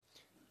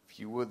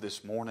you would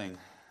this morning,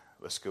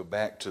 let's go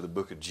back to the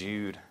book of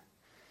Jude.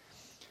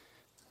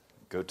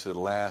 Go to the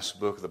last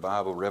book of the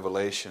Bible,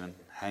 Revelation,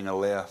 hang a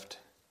left.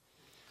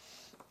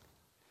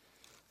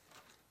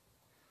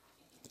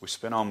 We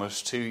spent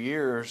almost 2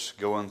 years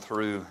going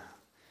through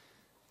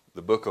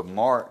the book of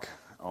Mark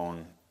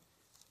on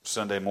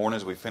Sunday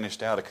mornings. We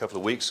finished out a couple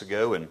of weeks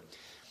ago and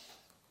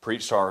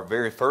preached our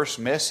very first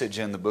message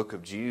in the book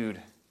of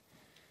Jude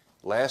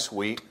last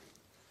week.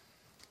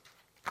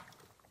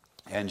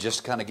 And just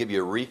to kind of give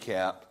you a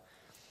recap,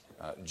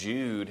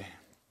 Jude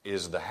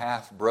is the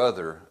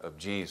half-brother of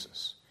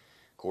Jesus.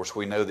 Of course,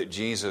 we know that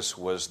Jesus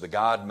was the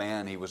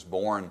God-man. He was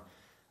born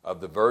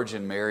of the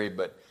Virgin Mary,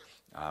 but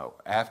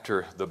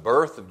after the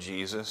birth of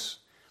Jesus,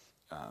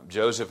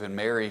 Joseph and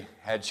Mary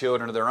had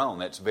children of their own.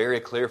 That's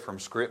very clear from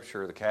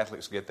Scripture. The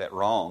Catholics get that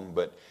wrong,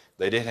 but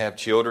they did have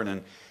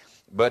children.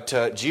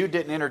 But Jude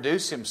didn't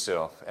introduce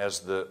himself as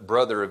the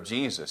brother of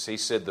Jesus. He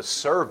said the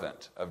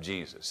servant of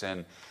Jesus.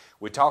 And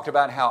we talked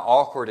about how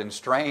awkward and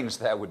strange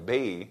that would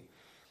be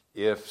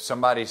if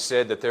somebody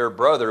said that their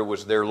brother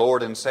was their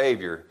Lord and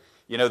Savior.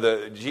 You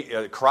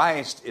know,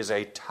 Christ is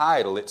a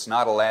title. It's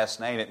not a last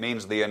name. It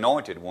means the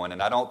anointed one.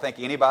 And I don't think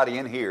anybody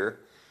in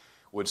here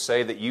would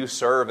say that you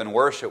serve and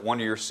worship one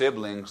of your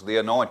siblings, the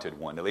anointed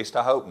one. At least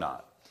I hope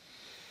not.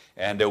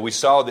 And we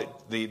saw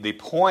that the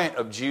point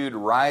of Jude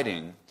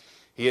writing,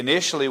 he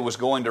initially was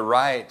going to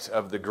write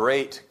of the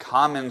great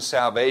common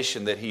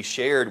salvation that he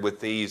shared with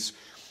these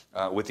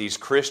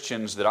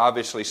Christians that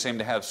obviously seem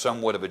to have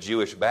somewhat of a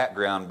Jewish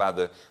background by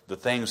the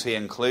things he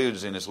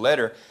includes in his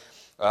letter.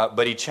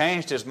 But he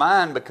changed his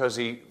mind because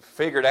he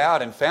figured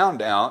out and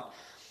found out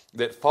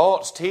that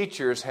false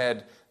teachers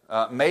had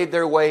made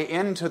their way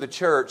into the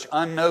church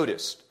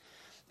unnoticed.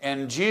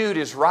 And Jude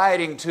is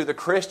writing to the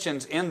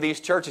Christians in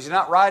these churches. He's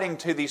not writing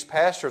to these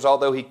pastors,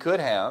 although he could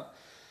have.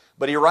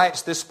 But he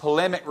writes this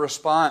polemic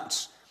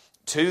response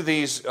to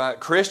these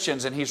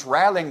Christians, and he's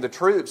rallying the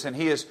troops, and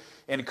he is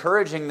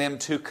encouraging them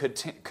to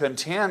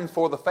contend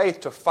for the faith,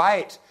 to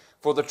fight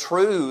for the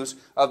truths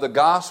of the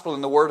gospel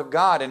and the Word of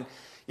God. And,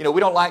 you know,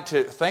 we don't like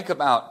to think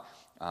about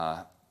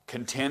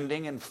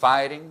contending and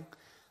fighting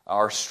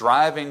or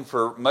striving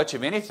for much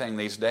of anything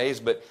these days,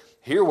 but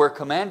here we're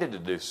commanded to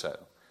do so.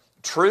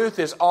 Truth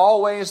is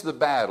always the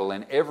battle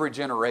in every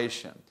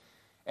generation.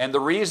 And the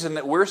reason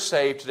that we're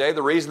saved today,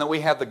 the reason that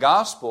we have the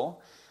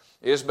gospel,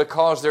 is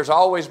because there's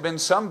always been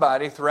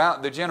somebody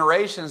throughout the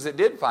generations that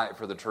did fight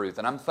for the truth,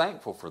 and I'm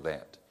thankful for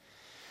that.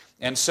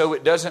 And so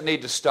it doesn't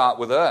need to stop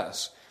with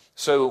us.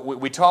 So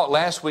we talked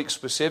last week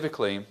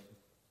specifically,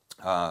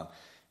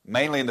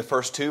 mainly in the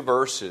first 2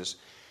 verses,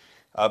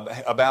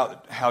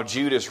 about how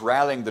Jude is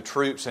rallying the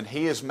troops, and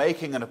he is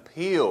making an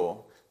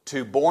appeal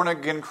to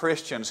born-again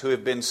Christians who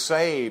have been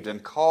saved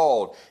and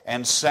called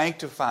and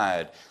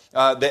sanctified,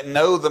 that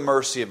know the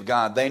mercy of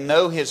God. They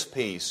know His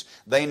peace.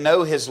 They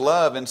know His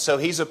love. And so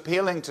he's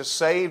appealing to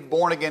saved,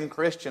 born-again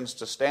Christians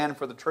to stand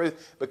for the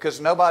truth because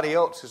nobody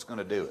else is going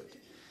to do it.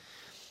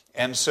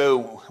 And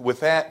so with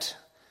that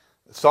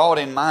thought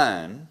in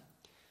mind,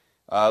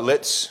 one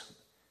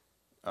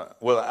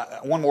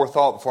more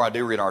thought before I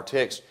do read our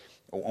text.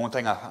 One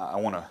thing I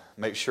want to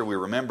make sure we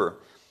remember.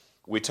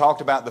 We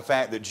talked about the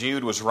fact that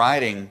Jude was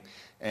writing,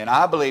 and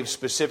I believe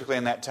specifically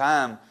in that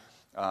time,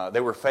 they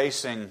were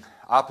facing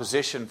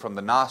opposition from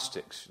the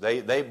Gnostics.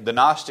 The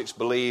Gnostics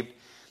believed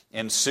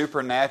in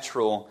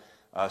supernatural,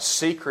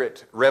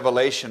 secret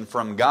revelation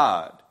from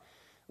God,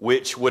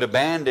 which would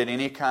abandon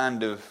any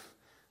kind of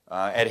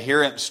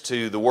adherence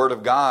to the Word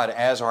of God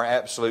as our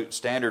absolute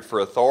standard for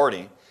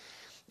authority.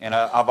 And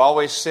I've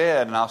always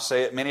said, and I'll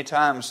say it many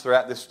times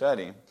throughout this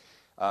study,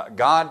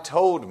 God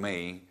told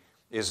me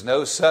is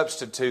no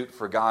substitute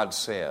for God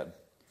said.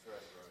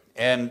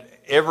 And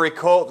every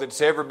cult that's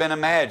ever been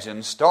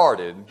imagined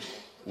started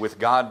with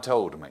God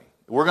told me.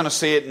 We're going to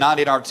see it not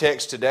in our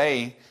text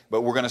today,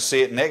 but we're going to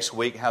see it next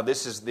week, how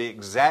this is the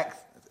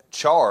exact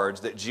charge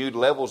that Jude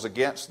levels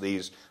against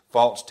these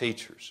false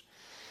teachers.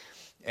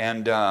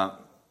 And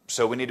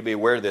so we need to be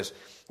aware of this.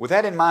 With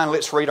that in mind,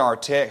 let's read our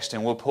text,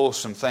 and we'll pull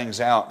some things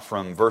out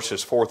from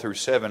verses 4 through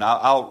 7.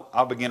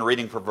 I'll begin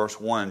reading from verse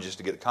 1 just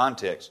to get the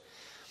context.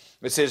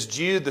 It says,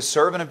 Jude, the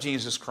servant of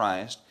Jesus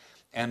Christ,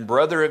 and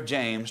brother of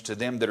James, to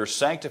them that are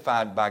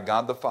sanctified by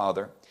God the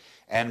Father,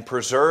 and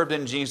preserved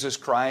in Jesus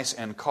Christ,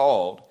 and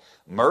called,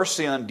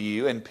 mercy unto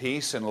you, and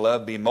peace and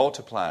love be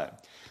multiplied.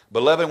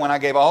 Beloved, when I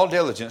gave all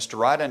diligence to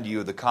write unto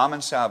you the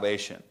common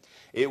salvation,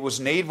 it was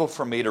needful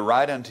for me to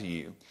write unto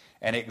you,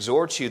 and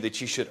exhort you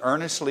that you should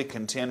earnestly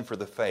contend for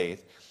the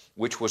faith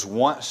which was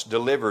once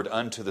delivered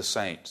unto the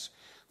saints.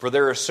 For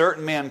there are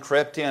certain men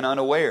crept in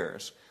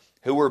unawares,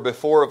 who were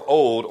before of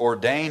old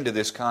ordained to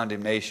this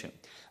condemnation,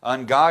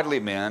 ungodly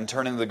men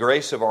turning the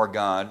grace of our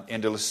God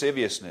into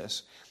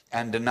lasciviousness,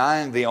 and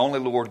denying the only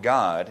Lord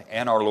God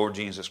and our Lord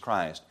Jesus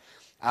Christ.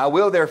 I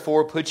will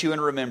therefore put you in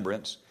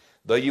remembrance,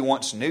 though you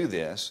once knew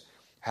this,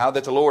 how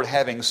that the Lord,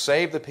 having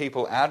saved the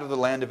people out of the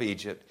land of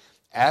Egypt,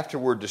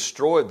 afterward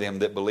destroyed them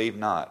that believed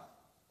not.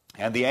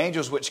 And the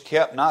angels which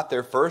kept not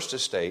their first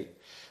estate,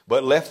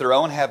 but left their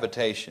own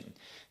habitation,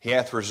 He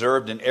hath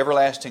reserved in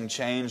everlasting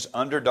chains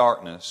under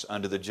darkness,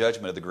 unto the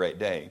judgment of the great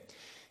day.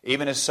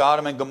 Even as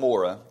Sodom and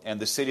Gomorrah and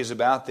the cities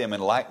about them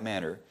in like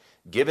manner,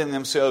 giving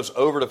themselves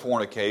over to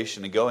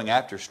fornication and going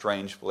after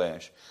strange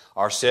flesh,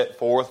 are set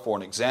forth for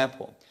an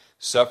example,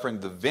 suffering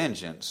the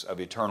vengeance of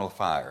eternal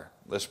fire.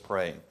 Let's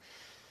pray.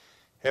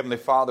 Heavenly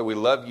Father, we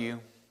love you,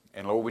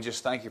 and Lord, we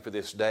just thank you for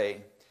this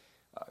day.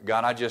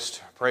 God, I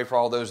just pray for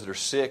all those that are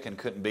sick and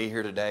couldn't be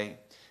here today.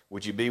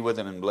 Would you be with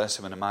them and bless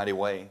them in a mighty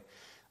way?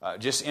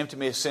 Just empty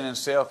me of sin and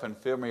self and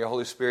fill me with your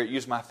Holy Spirit.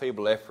 Use my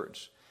feeble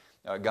efforts.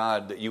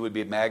 God, that you would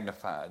be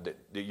magnified,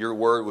 that your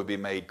word would be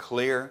made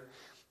clear.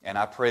 And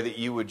I pray that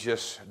you would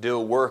just do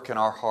a work in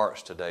our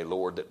hearts today,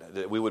 Lord,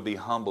 that we would be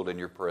humbled in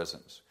your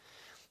presence.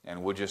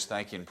 And we'll just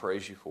thank you and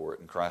praise you for it.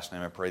 In Christ's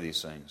name I pray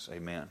these things.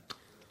 Amen.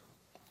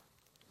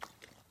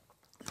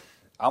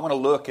 I want to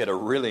look at a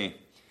really,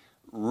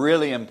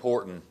 really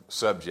important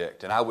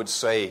subject. And I would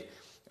say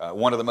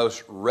one of the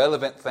most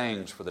relevant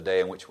things for the day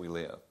in which we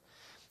live.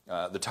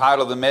 The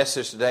title of the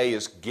message today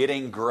is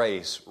Getting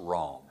Grace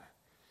Wrong.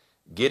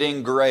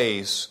 Getting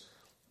Grace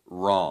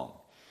Wrong.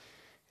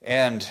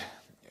 And,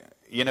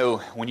 you know,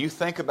 when you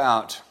think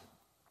about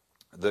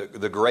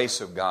the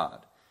grace of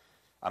God,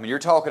 I mean, you're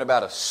talking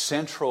about a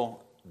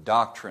central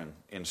doctrine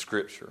in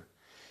Scripture.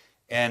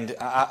 And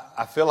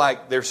I feel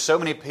like there's so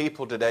many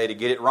people today to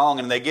get it wrong,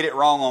 and they get it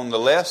wrong on the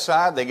left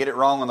side, they get it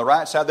wrong on the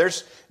right side.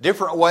 There's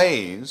different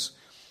ways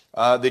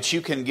that you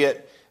can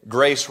get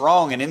grace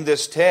wrong. And in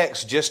this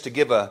text, just to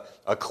give a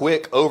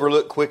quick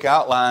overlook, quick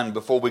outline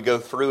before we go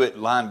through it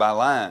line by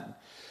line.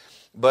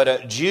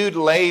 But Jude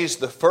lays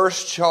the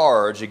first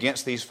charge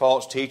against these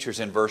false teachers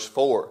in verse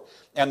 4.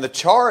 And the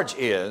charge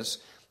is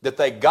that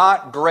they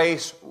got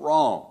grace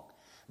wrong.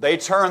 They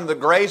turned the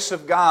grace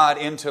of God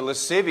into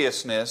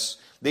lasciviousness.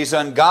 These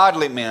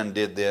ungodly men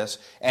did this.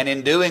 And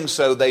in doing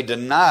so, they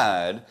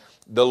denied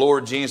the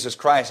Lord Jesus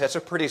Christ. That's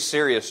a pretty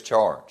serious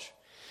charge.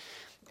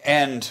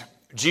 And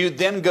Jude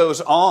then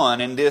goes on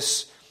in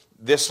this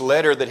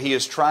letter that he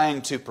is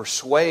trying to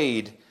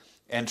persuade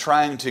and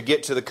trying to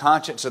get to the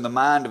conscience and the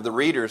mind of the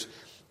readers.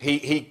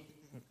 He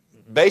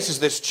bases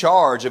this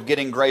charge of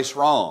getting grace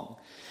wrong.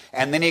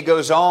 And then he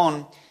goes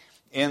on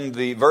in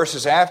the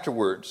verses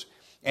afterwards,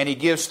 and he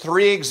gives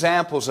 3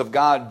 examples of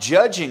God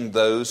judging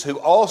those who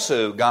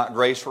also got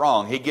grace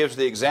wrong. He gives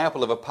the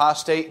example of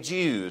apostate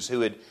Jews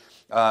who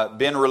had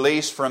been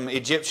released from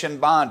Egyptian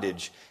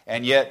bondage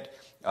and yet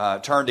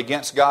turned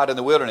against God in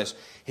the wilderness.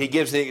 He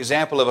gives the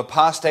example of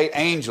apostate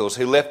angels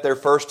who left their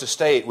first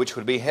estate, which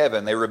would be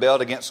heaven. They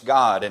rebelled against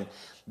God. And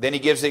then he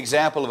gives the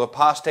example of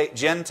apostate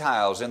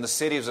Gentiles in the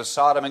cities of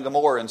Sodom and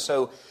Gomorrah. And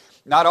so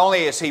not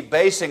only is he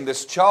basing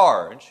this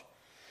charge,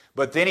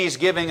 but then he's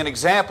giving an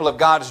example of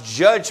God's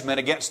judgment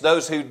against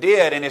those who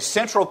did. And his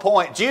central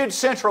point, Jude's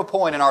central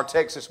point in our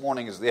text this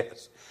morning is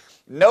this: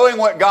 knowing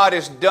what God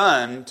has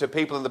done to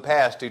people in the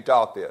past who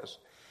taught this,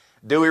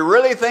 do we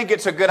really think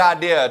it's a good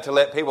idea to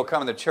let people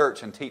come to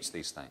church and teach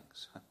these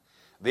things?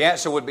 The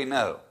answer would be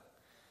no.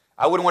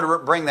 I wouldn't want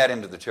to bring that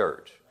into the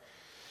church.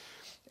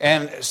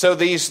 And so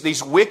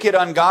these wicked,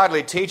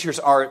 ungodly teachers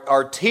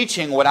are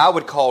teaching what I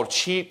would call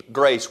cheap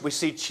grace. We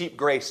see cheap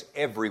grace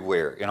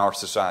everywhere in our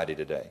society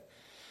today.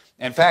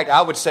 In fact,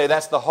 I would say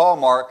that's the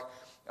hallmark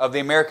of the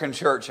American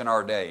church in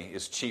our day,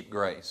 is cheap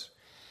grace.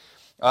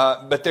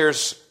 But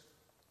there's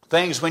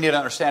things we need to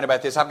understand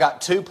about this. I've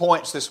got 2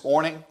 points this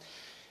morning.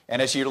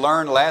 And as you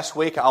learned last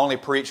week, I only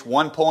preached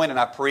 1 point, and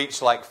I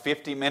preached like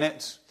 50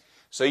 minutes.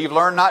 So you've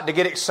learned not to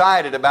get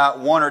excited about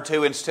 1 or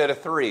 2 instead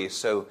of 3.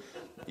 So,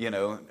 you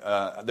know,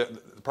 the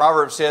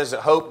proverb says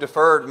that hope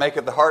deferred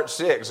maketh the heart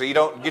sick. So you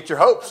don't get your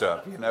hopes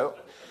up, you know.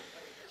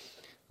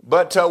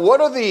 But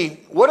what are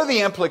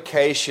the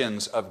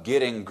implications of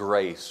getting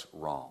grace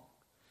wrong?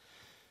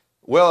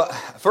 Well,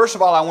 first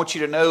of all, I want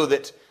you to know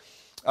that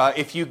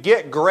if you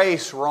get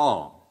grace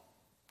wrong,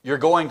 you're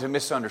going to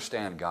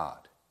misunderstand God.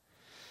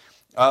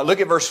 Look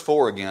at verse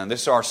 4 again.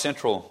 This is our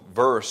central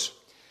verse.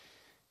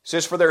 It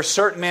says, "For there are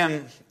certain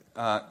men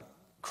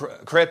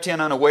crept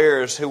in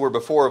unawares who were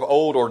before of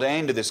old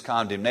ordained to this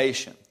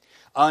condemnation.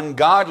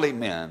 Ungodly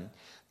men,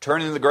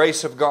 turning the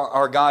grace of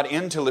our God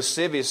into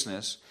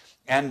lasciviousness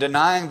and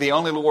denying the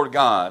only Lord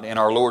God and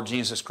our Lord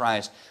Jesus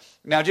Christ."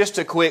 Now, just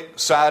a quick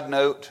side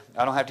note.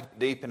 I don't have to get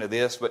deep into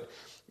this, but,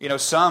 you know,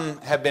 some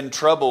have been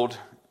troubled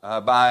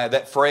by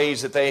that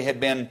phrase that they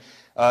had been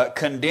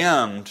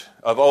condemned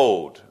of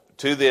old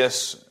to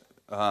this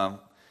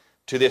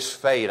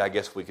fate, I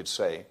guess we could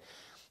say.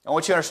 I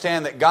want you to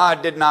understand that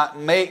God did not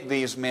make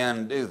these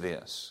men do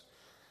this.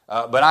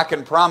 But I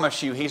can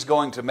promise you He's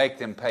going to make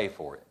them pay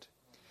for it.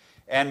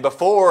 And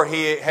before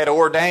He had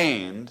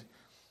ordained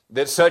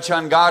that such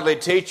ungodly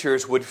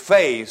teachers would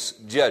face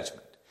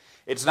judgment.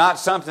 It's not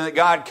something that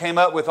God came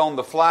up with on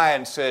the fly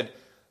and said,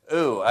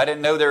 "Ooh, I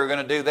didn't know they were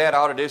going to do that. I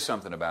ought to do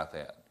something about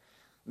that."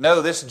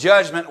 No, this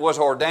judgment was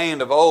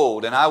ordained of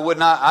old, and I would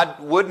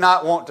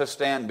not want to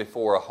stand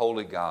before a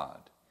holy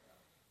God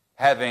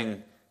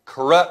having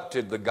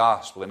corrupted the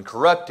gospel and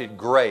corrupted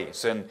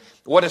grace. And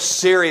what a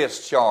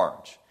serious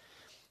charge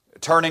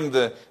turning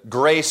the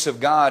grace of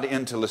God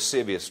into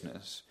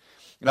lasciviousness.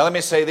 Now let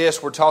me say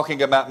this, we're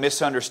talking about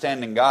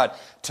misunderstanding God.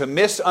 To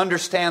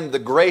misunderstand the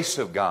grace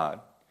of God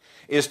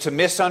is to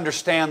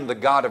misunderstand the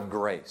God of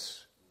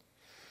grace.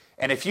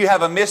 And if you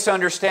have a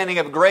misunderstanding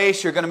of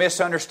grace, you're going to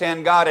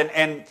misunderstand God.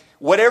 And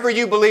whatever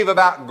you believe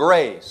about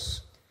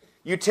grace,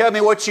 you tell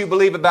me what you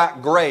believe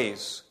about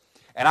grace,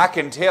 and I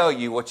can tell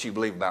you what you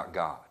believe about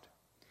God.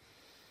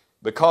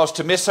 Because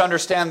to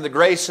misunderstand the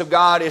grace of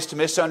God is to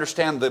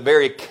misunderstand the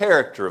very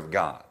character of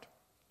God.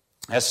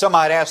 As some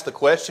might ask the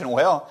question,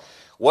 well,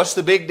 what's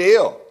the big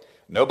deal?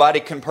 Nobody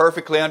can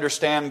perfectly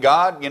understand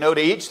God,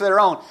 to each their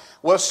own.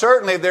 Well,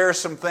 certainly there are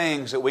some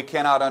things that we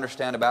cannot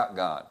understand about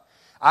God.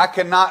 I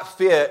cannot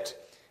fit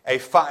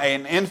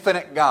an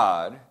infinite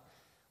God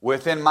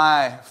within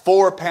my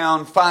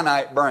 4-pound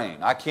finite brain.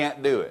 I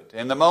can't do it.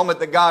 And the moment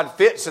that God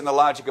fits in the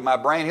logic of my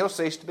brain, He'll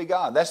cease to be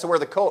God. That's where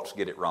the cults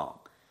get it wrong.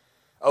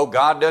 Oh,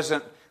 God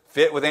doesn't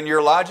fit within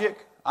your logic?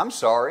 I'm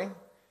sorry.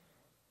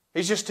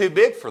 He's just too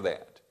big for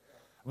that.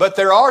 But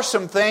there are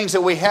some things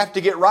that we have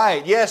to get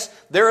right. Yes,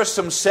 there are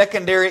some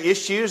secondary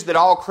issues that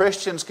all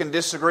Christians can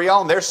disagree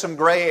on. There's some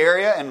gray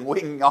area, and we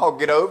can all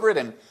get over it,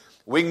 and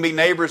we can be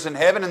neighbors in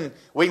heaven, and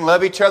we can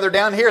love each other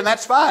down here, and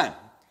that's fine.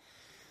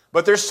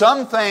 But there's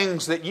some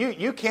things that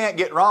you can't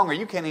get wrong, or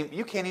you can't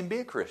even be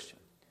a Christian.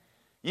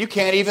 You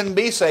can't even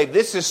be saved.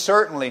 This is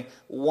certainly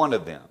one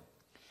of them.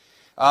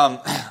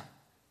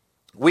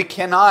 We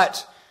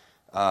cannot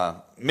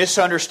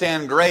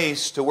misunderstand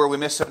grace to where we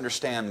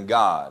misunderstand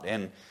God.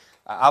 And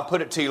I'll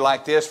put it to you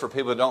like this for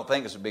people that don't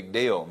think it's a big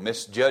deal,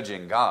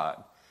 misjudging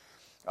God.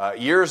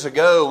 Years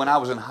ago when I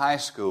was in high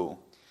school,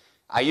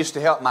 I used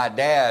to help my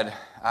dad.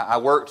 I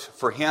worked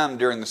for him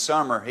during the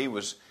summer. He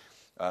was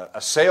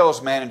a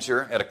sales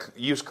manager at a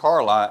used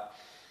car lot.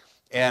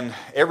 And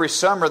every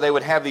summer they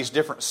would have these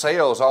different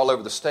sales all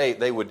over the state.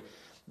 They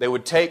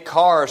would take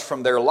cars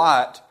from their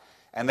lot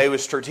and they would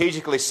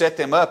strategically set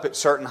them up at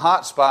certain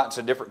hot spots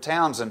in different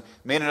towns. And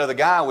me and another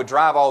guy would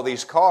drive all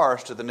these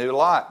cars to the new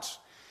lots.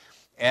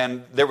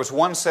 And there was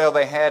one sale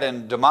they had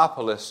in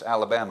Demopolis,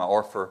 Alabama,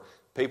 or for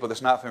people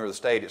that's not familiar with the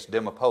state, it's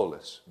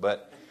Demopolis.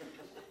 But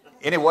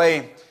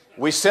anyway,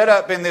 we set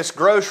up in this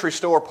grocery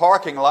store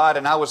parking lot,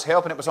 and I was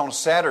helping. It was on a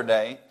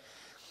Saturday.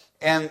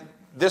 And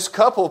this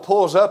couple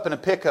pulls up in a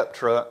pickup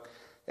truck,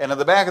 and in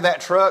the back of that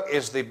truck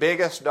is the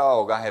biggest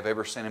dog I have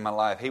ever seen in my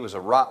life. He was a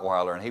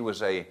Rottweiler, and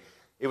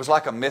it was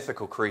like a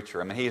mythical creature.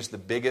 I mean, he is the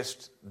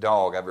biggest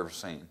dog I've ever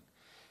seen.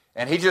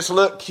 And he just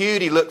looked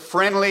cute. He looked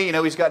friendly.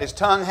 He's got his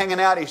tongue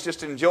hanging out. He's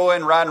just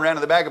enjoying riding around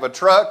in the back of a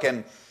truck.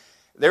 And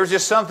there was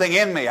just something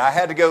in me. I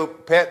had to go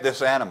pet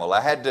this animal.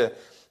 I had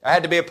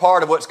to be a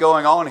part of what's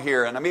going on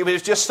here. And I mean, it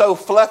was just so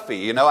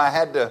fluffy.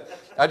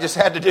 I just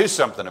had to do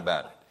something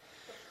about it.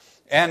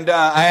 And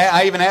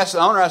I even asked the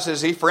owner, I said,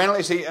 is he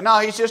friendly? No,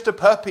 he's just a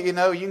puppy, you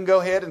can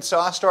go ahead. And so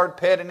I started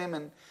petting him.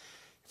 And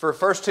for the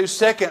first 2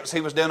 seconds,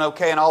 he was doing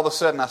okay. And all of a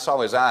sudden, I saw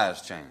his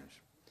eyes change.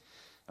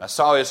 I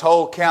saw his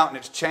whole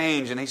countenance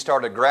change, and he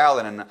started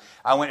growling, and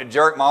I went to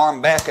jerk my arm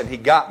back, and he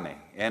got me.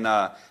 And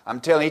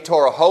I'm telling you, he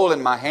tore a hole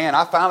in my hand.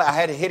 I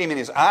had to hit him in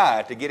his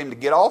eye to get him to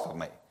get off of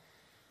me.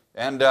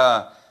 And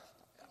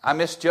I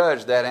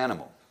misjudged that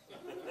animal.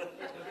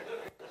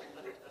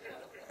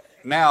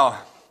 Now,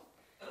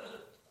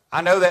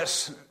 I know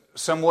that's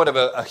somewhat of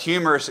a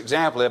humorous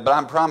example, but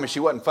I promise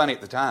you it wasn't funny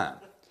at the time.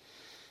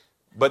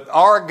 But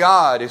our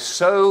God is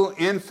so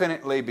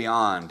infinitely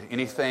beyond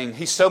anything.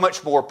 He's so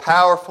much more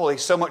powerful.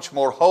 He's so much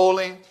more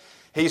holy.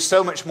 He's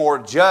so much more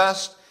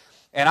just.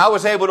 And I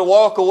was able to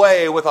walk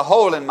away with a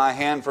hole in my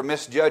hand for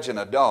misjudging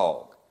a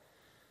dog.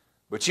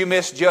 But you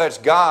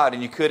misjudged God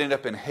and you could end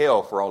up in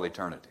hell for all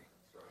eternity.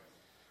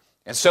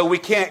 And so we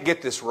can't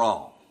get this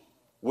wrong.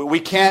 We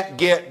can't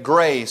get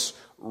grace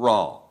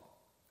wrong.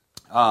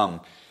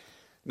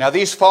 Now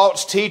these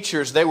false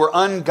teachers, they were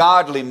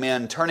ungodly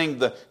men turning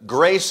the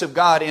grace of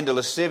God into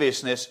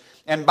lasciviousness.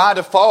 And by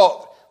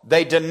default,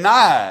 they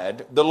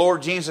denied the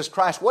Lord Jesus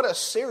Christ. What a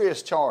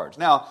serious charge.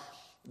 Now,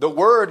 the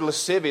word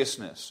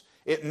lasciviousness,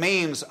 it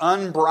means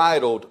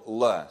unbridled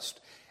lust.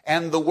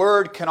 And the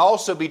word can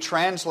also be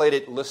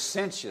translated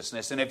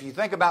licentiousness. And if you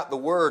think about the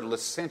word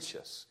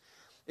licentious,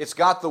 it's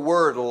got the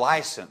word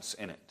license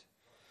in it.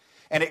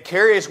 And it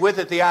carries with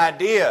it the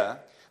idea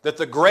that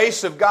the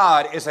grace of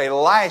God is a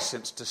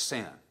license to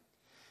sin.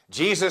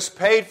 Jesus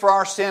paid for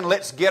our sin.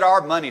 Let's get our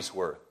money's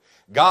worth.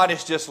 God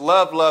is just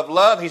love, love,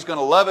 love. He's going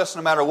to love us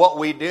no matter what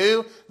we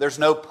do. There's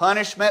no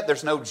punishment.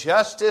 There's no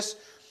justice.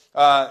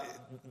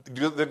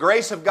 The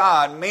grace of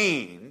God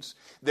means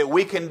that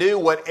we can do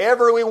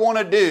whatever we want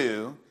to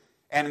do,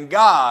 and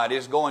God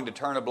is going to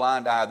turn a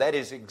blind eye. That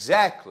is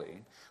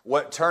exactly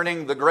what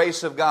turning the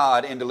grace of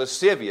God into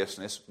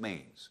lasciviousness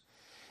means.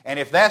 And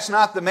if that's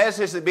not the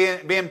message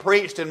that's being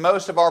preached in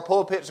most of our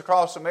pulpits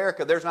across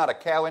America, there's not a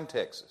cow in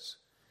Texas.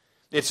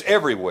 It's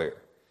everywhere.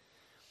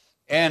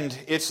 And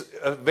it's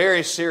a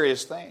very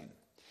serious thing.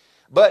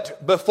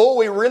 But before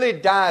we really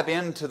dive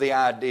into the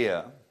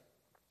idea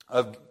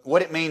of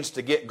what it means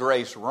to get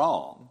grace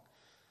wrong,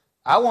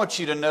 I want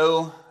you to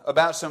know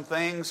about some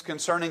things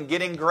concerning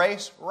getting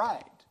grace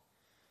right.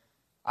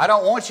 I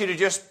don't want you to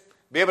just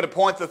be able to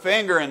point the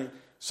finger and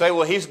say,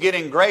 well, he's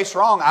getting grace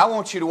wrong. I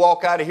want you to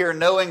walk out of here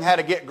knowing how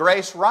to get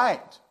grace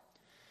right.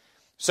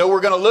 So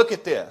we're going to look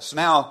at this.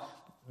 Now,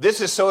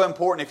 this is so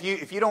important.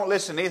 If you don't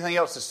listen to anything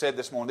else that's said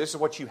this morning, this is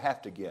what you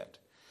have to get.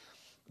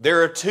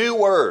 There are two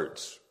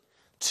words,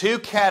 two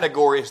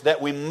categories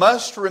that we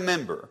must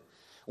remember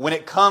when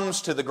it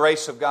comes to the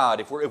grace of God.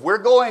 If we're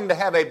going to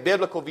have a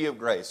biblical view of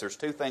grace, there's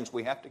two things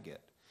we have to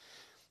get.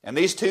 And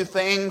these two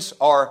things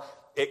are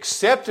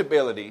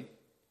acceptability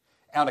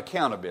and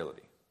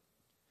accountability.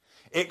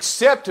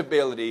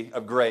 Acceptability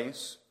of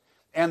grace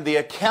and the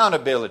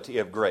accountability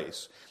of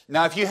grace.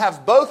 Now, if you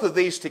have both of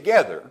these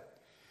together,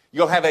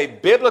 you'll have a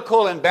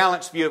biblical and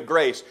balanced view of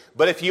grace.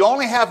 But if you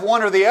only have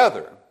one or the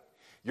other,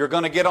 you're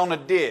going to get in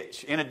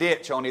a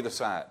ditch on either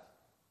side.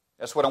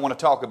 That's what I want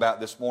to talk about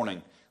this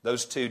morning,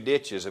 those two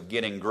ditches of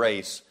getting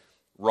grace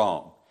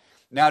wrong.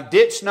 Now,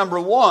 ditch number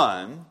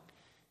one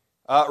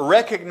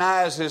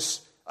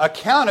recognizes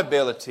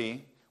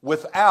accountability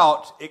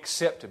without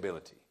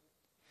acceptability.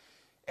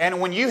 And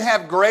when you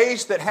have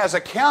grace that has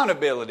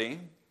accountability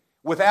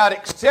without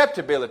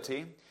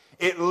acceptability,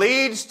 it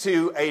leads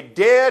to a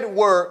dead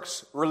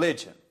works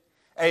religion,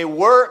 a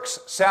works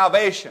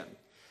salvation,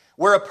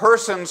 where a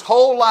person's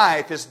whole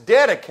life is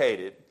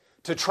dedicated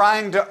to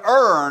trying to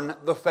earn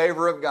the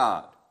favor of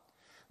God.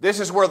 This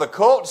is where the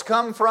cults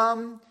come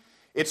from.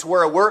 It's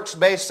where a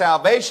works-based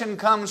salvation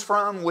comes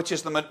from, which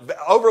is the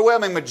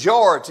overwhelming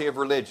majority of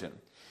religion,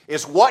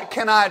 is what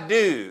can I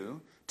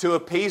do to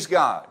appease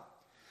God?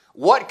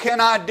 What can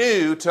I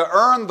do to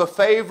earn the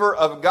favor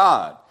of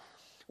God?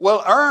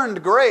 Well,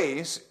 earned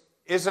grace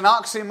is an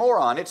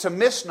oxymoron. It's a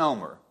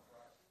misnomer.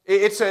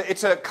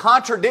 It's a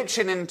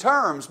contradiction in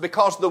terms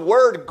because the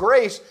word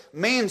grace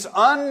means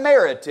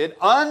unmerited,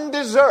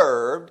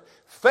 undeserved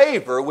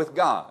favor with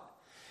God.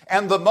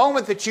 And the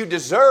moment that you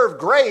deserve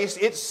grace,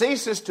 it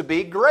ceases to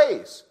be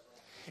grace.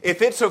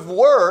 If it's of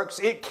works,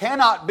 it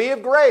cannot be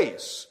of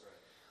grace.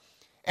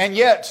 And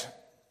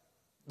yet,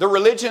 the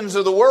religions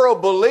of the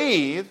world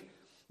believe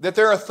that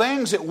there are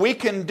things that we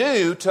can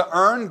do to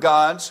earn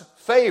God's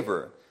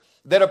favor,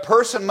 that a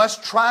person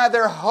must try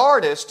their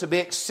hardest to be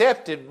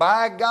accepted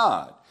by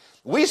God.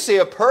 We see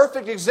a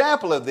perfect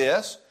example of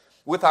this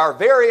with our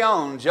very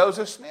own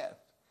Joseph Smith.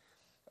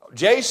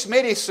 J.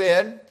 Smitty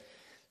said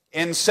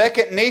in 2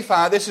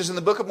 Nephi, this is in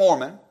the Book of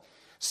Mormon,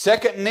 2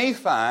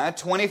 Nephi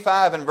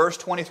 25 and verse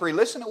 23,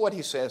 listen to what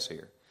he says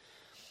here.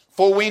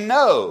 For we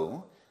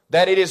know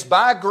that it is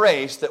by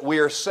grace that we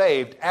are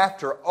saved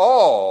after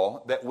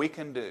all that we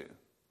can do.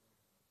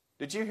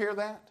 Did you hear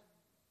that?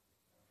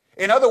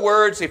 In other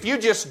words, if you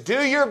just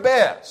do your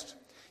best,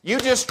 you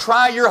just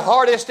try your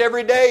hardest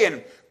every day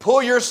and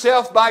pull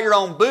yourself by your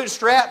own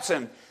bootstraps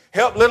and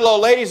help little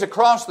old ladies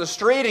across the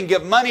street and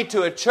give money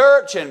to a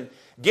church and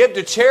give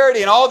to charity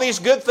and all these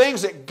good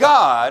things, that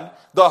God,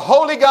 the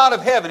holy God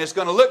of heaven, is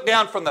going to look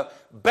down from the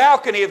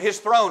balcony of His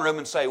throne room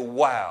and say,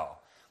 wow,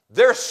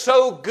 they're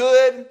so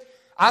good,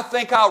 I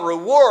think I'll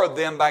reward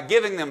them by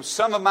giving them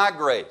some of my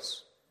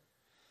grace.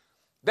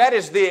 That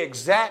is the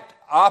exact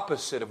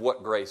opposite of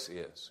what grace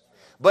is.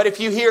 But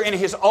if you hear in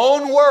His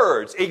own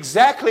words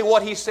exactly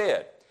what He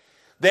said,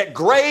 that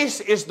grace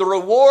is the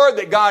reward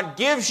that God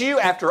gives you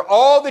after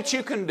all that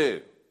you can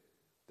do,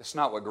 that's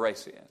not what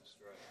grace is.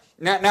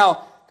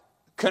 Now,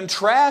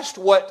 contrast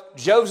what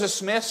Joseph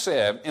Smith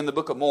said in the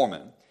Book of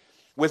Mormon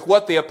with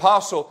what the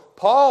Apostle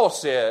Paul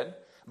said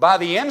by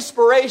the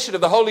inspiration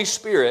of the Holy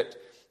Spirit,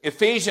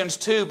 Ephesians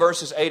 2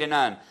 verses 8 and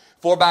 9.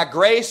 For by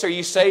grace are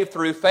ye saved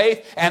through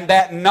faith, and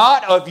that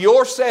not of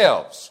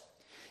yourselves.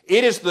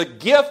 It is the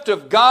gift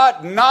of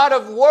God, not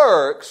of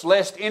works,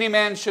 lest any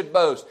man should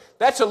boast.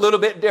 That's a little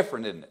bit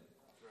different, isn't it?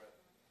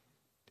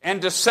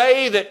 And to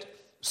say that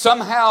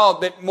somehow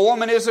that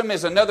Mormonism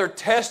is another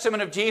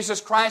testament of Jesus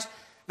Christ,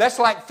 that's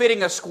like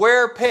fitting a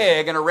square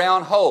peg in a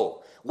round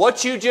hole.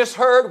 What you just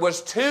heard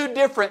was two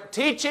different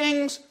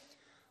teachings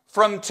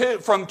from two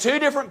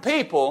different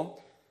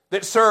people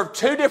that serve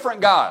two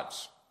different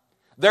gods.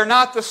 They're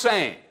not the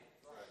same.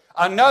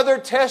 Another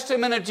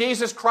testament of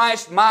Jesus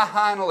Christ, my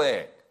hind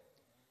leg.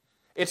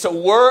 It's a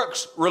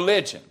works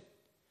religion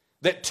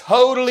that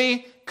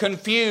totally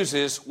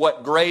confuses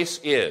what grace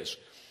is.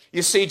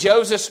 You see,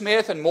 Joseph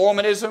Smith and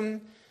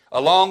Mormonism,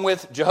 along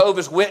with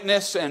Jehovah's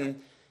Witness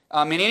and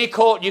any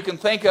cult you can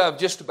think of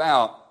just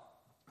about,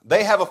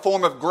 they have a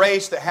form of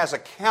grace that has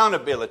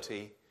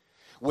accountability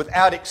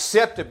without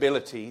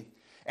acceptability,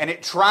 and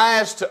it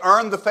tries to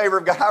earn the favor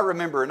of God. I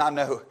remember, and I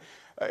know,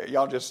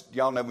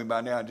 y'all know me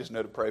by now, I just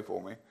know to pray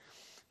for me.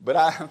 But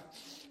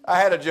I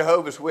had a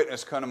Jehovah's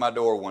Witness come to my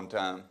door one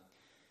time.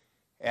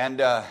 And,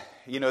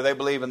 they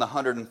believe in the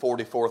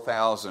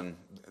 144,000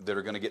 that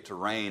are going to get to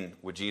reign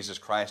with Jesus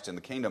Christ in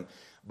the kingdom.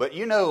 But,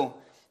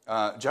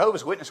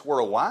 Jehovah's Witness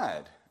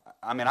worldwide,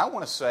 I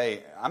want to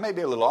say, I may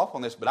be a little off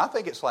on this, but I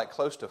think it's like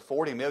close to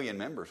 40 million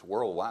members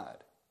worldwide.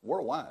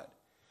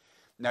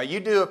 Now,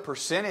 you do a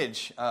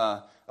percentage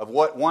of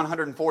what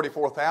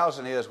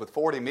 144,000 is with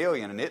 40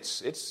 million, and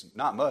it's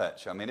not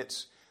much. I mean,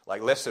 it's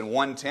like less than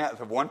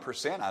 1/10 of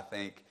 1%, I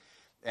think.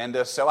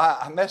 And so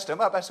I messed him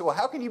up. I said, well,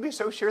 how can you be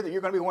so sure that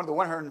you're going to be one of the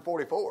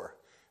 144?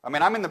 I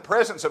mean, I'm in the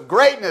presence of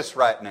greatness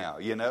right now,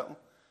 you know.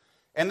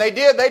 And they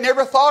did. They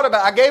never thought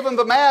about it. I gave them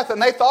the math,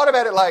 and they thought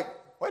about it like,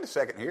 wait a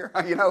second here.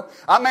 You know,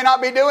 I may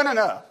not be doing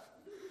enough.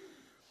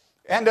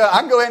 And I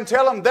can go ahead and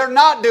tell them they're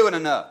not doing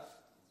enough.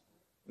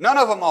 None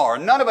of them are.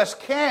 None of us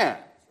can.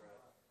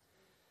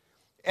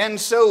 And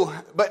so,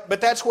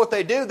 but that's what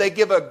they do. They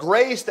give a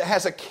grace that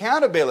has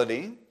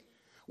accountability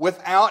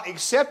without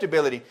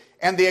acceptability.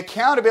 And the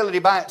accountability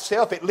by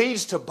itself, it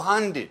leads to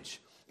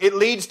bondage. It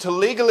leads to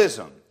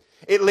legalism.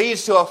 It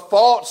leads to a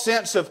false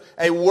sense of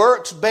a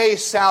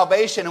works-based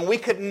salvation. And we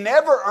could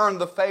never earn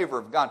the favor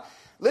of God.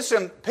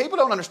 Listen, people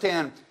don't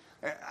understand.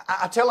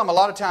 I tell them a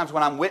lot of times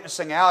when I'm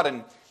witnessing out,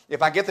 and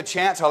if I get the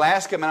chance, I'll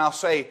ask them and I'll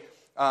say,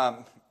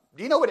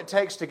 do you know what it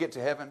takes to get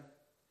to heaven?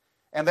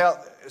 And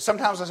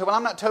sometimes I say, well,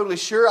 I'm not totally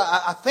sure.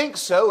 I think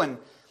so. And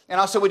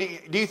I'll say, well,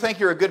 do you think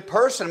you're a good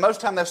person? And most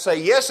of the time they'll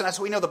say yes. And I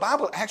say, well, you know, the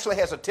Bible actually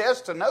has a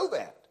test to know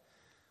that.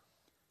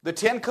 The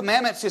 10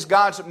 Commandments is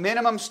God's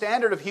minimum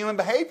standard of human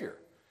behavior.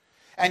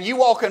 And you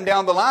walking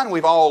down the line,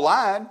 we've all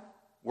lied.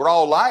 We're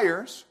all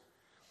liars.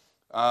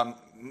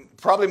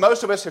 Probably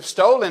most of us have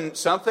stolen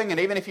something, and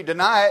even if you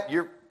deny it,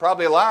 you're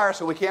probably a liar,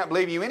 so we can't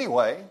believe you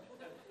anyway.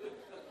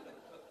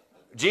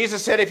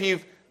 Jesus said if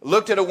you've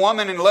looked at a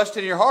woman and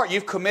lusted in your heart,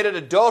 you've committed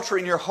adultery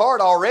in your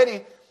heart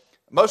already.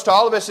 Most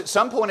all of us at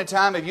some point in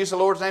time have used the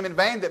Lord's name in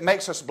vain. That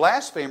makes us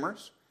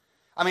blasphemers.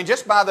 I mean,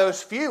 just by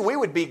those few, we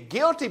would be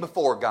guilty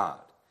before God.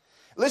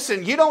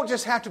 Listen, you don't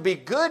just have to be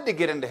good to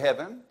get into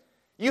heaven.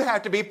 You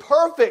have to be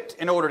perfect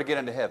in order to get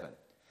into heaven.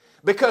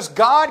 Because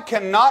God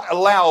cannot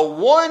allow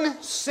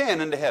one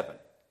sin into heaven.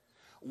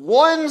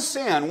 One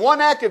sin,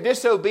 one act of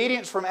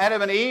disobedience from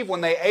Adam and Eve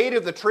when they ate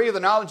of the tree of the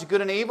knowledge of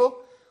good and evil,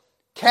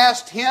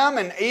 cast him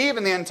and Eve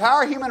and the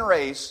entire human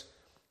race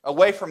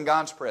away from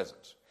God's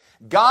presence.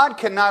 God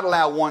cannot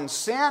allow one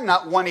sin,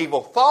 not one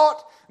evil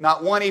thought,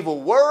 not one evil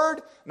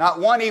word, not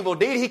one evil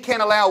deed. He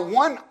can't allow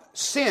one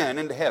sin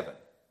into heaven.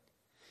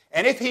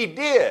 And if He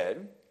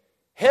did,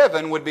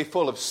 heaven would be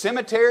full of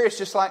cemeteries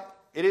just like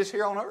it is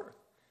here on earth.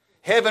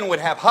 Heaven would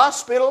have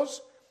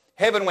hospitals.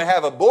 Heaven would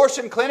have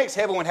abortion clinics.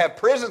 Heaven would have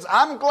prisons.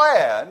 I'm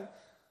glad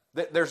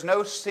that there's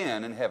no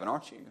sin in heaven,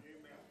 aren't you?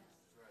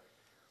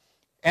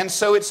 And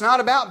so it's not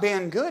about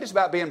being good. It's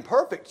about being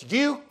perfect.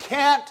 You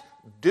can't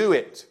do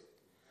it.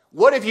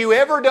 What have you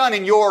ever done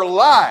in your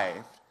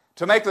life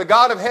to make the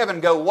God of heaven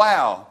go,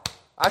 wow,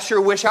 I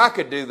sure wish I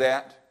could do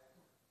that?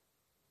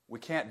 We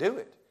can't do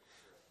it.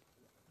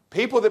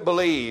 People that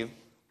believe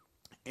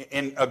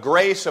in a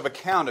grace of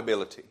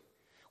accountability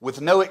with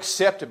no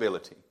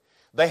acceptability,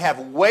 they have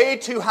way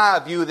too high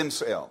a view of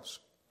themselves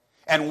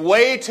and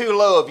way too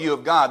low a view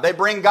of God. They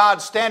bring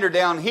God's standard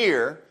down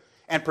here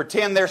and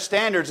pretend their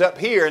standard's up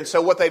here. And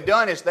so what they've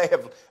done is they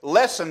have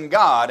lessened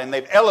God and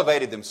they've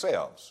elevated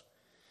themselves.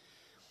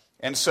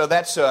 And so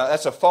that's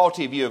a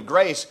faulty view of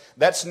grace.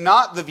 That's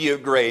not the view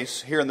of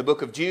grace here in the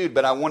book of Jude,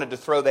 but I wanted to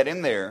throw that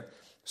in there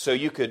so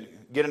you could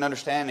get an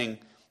understanding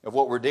of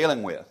what we're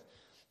dealing with.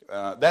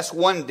 That's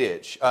one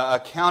ditch,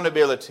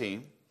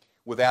 accountability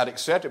without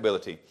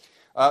acceptability.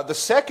 The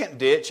second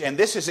ditch, and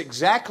this is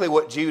exactly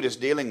what Jude is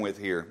dealing with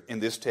here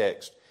in this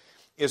text,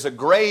 is a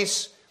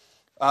grace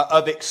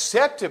of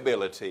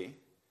acceptability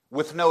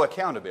with no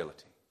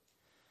accountability.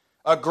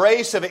 A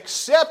grace of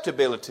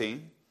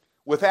acceptability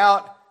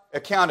without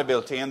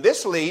accountability. And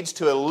this leads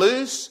to a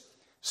loose,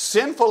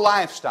 sinful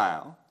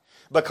lifestyle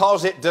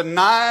because it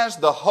denies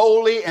the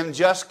holy and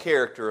just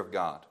character of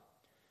God.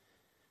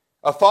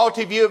 A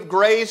faulty view of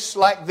grace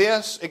like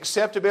this,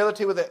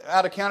 acceptability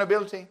without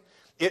accountability,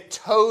 it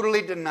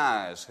totally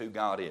denies who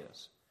God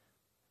is.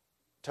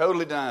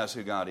 Totally denies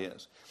who God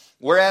is.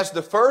 Whereas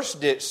the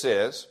first ditch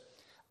says,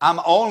 I'm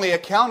only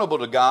accountable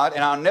to God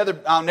and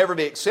I'll never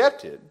be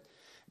accepted.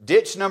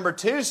 Ditch number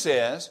 2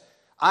 says,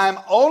 I'm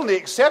only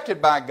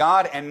accepted by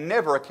God and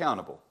never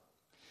accountable.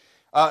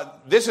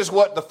 This is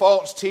what the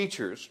false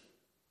teachers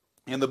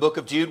in the book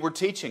of Jude were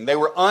teaching. They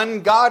were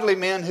ungodly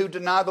men who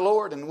deny the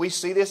Lord, and we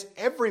see this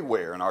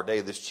everywhere in our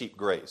day, this cheap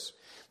grace.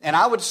 And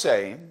I would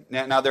say,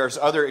 now there's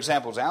other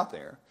examples out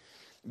there,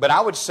 but I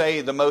would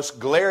say the most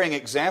glaring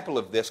example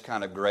of this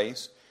kind of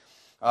grace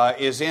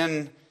is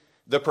in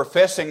the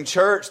professing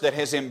church that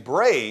has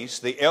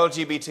embraced the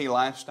LGBT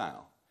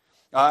lifestyle.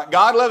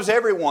 God loves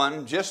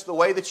everyone just the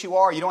way that you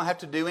are. You don't have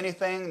to do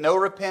anything, no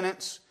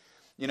repentance.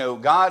 You know,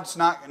 God's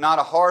not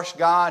a harsh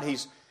God.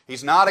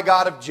 He's not a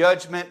God of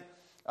judgment.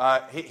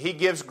 He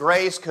gives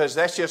grace because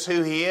that's just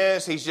who He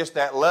is. He's just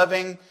that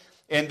loving.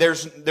 And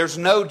there's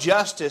no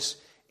justice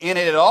in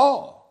it at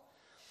all.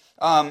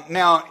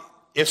 Now,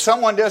 if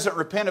someone doesn't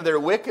repent of their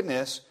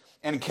wickedness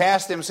and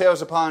cast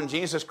themselves upon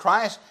Jesus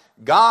Christ,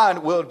 God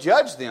will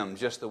judge them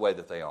just the way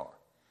that they are.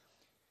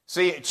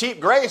 See, cheap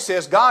grace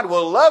says God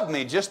will love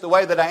me just the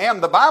way that I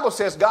am. The Bible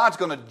says God's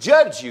going to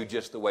judge you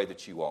just the way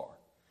that you are.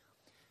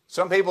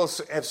 Some people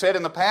have said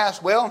in the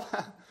past, well,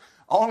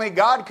 only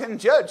God can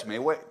judge me.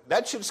 Well,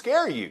 that should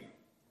scare you.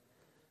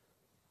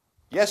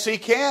 Yes, He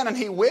can and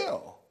He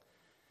will.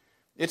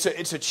 It's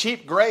a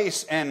cheap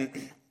grace,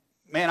 and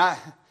man,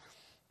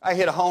 I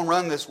hit a home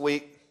run this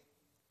week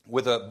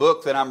with a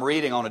book that I'm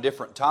reading on a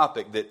different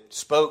topic that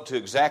spoke to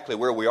exactly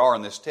where we are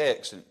in this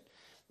text.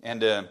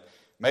 And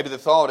maybe the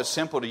thought is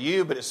simple to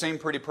you, but it seemed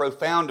pretty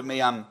profound to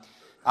me. I'm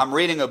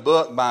reading a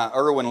book by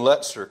Erwin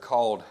Lutzer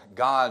called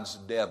God's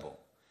Devil.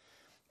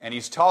 And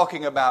he's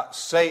talking about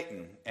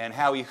Satan and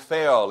how he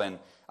fell. And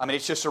I mean,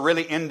 it's just a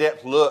really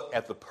in-depth look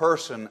at the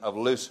person of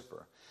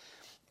Lucifer.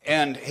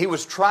 And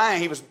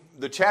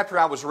the chapter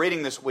I was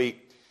reading this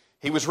week,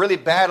 he was really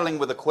battling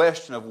with the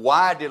question of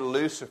why did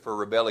Lucifer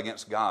rebel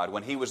against God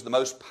when he was the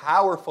most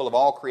powerful of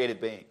all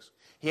created beings?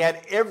 He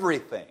had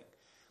everything.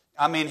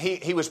 I mean,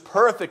 he was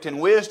perfect in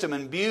wisdom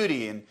and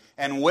beauty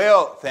and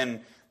wealth and,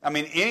 I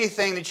mean,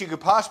 anything that you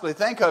could possibly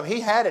think of,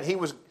 he had it. He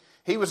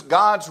was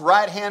God's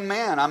right-hand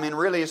man, I mean,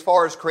 really, as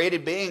far as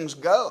created beings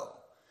go.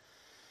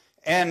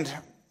 And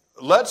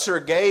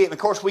Lutzer gave, of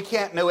course, we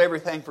can't know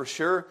everything for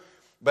sure,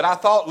 but I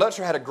thought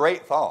Lutzer had a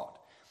great thought.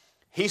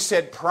 He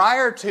said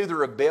prior to the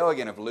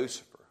rebellion of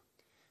Lucifer,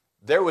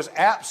 there was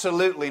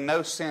absolutely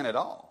no sin at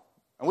all.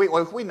 And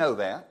we know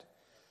that.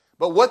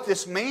 But what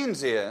this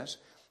means is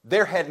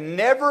there had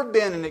never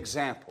been an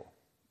example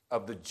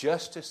of the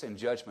justice and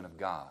judgment of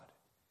God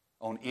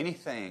on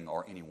anything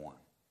or anyone.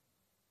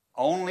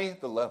 Only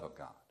the love of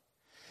God.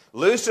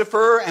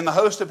 Lucifer and the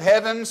host of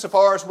heaven, so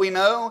far as we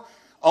know,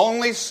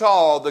 only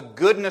saw the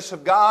goodness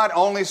of God,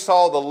 only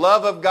saw the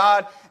love of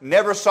God,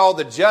 never saw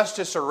the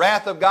justice or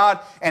wrath of God.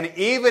 And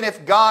even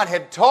if God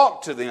had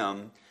talked to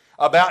them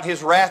about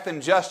His wrath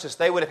and justice,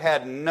 they would have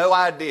had no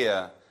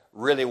idea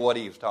really what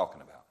He was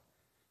talking about.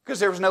 Because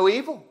there was no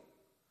evil.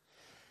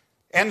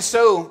 And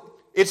so,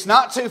 it's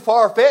not too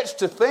far-fetched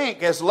to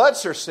think, as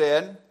Lutzer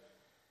said,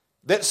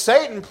 that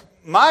Satan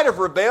might have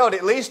rebelled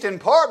at least in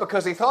part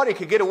because he thought he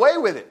could get away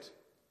with it.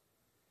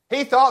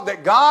 He thought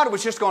that God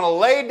was just going to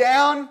lay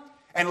down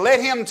and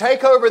let him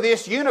take over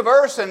this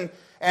universe,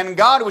 and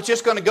God was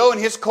just going to go in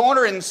his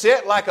corner and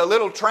sit like a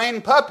little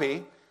trained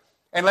puppy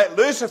and let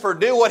Lucifer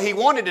do what he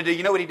wanted to do.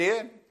 You know what he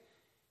did?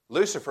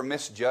 Lucifer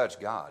misjudged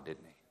God,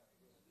 didn't he?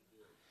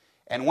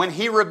 And when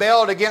he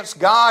rebelled against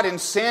God and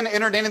sin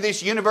entered into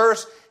this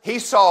universe, he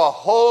saw a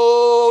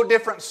whole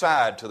different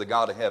side to the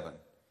God of heaven.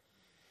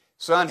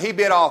 Son, he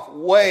bit off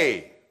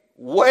way,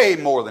 way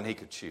more than he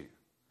could chew.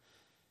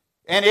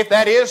 And if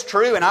that is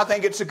true, and I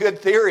think it's a good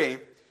theory,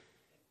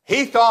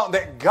 he thought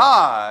that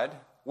God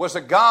was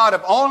a God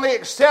of only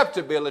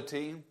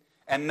acceptability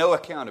and no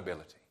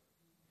accountability.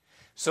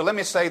 So let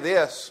me say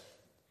this,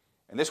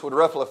 and this would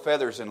ruffle the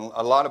feathers in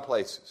a lot of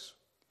places.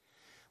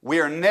 We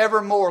are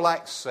never more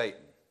like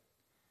Satan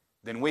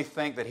than we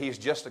think that he's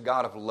just a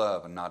God of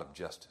love and not of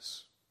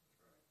justice.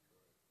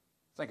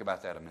 Think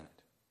about that a minute.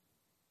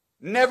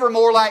 Never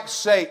more like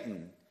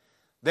Satan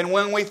than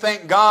when we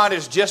think God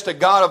is just a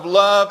God of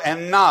love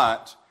and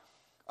not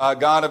a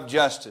God of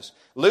justice.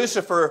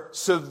 Lucifer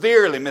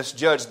severely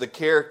misjudged the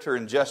character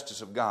and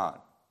justice of God.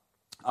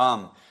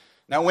 Now,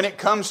 when it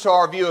comes to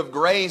our view of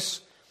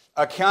grace,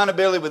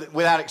 accountability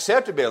without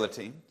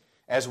acceptability,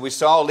 as we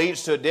saw,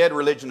 leads to a dead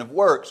religion of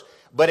works.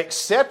 But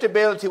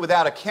acceptability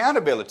without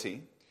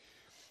accountability,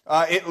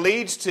 it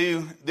leads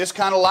to this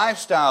kind of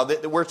lifestyle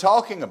that we're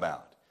talking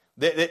about,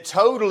 that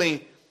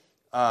totally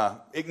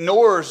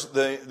ignores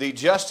the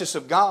justice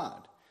of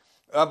God.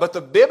 But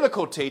the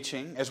biblical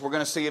teaching, as we're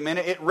going to see in a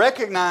minute, it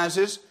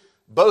recognizes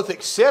both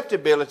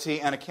acceptability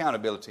and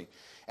accountability.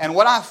 And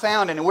what I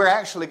found, and we're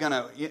actually going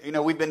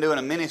to, we've been doing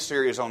a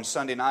mini-series on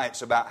Sunday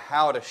nights about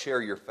how to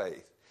share your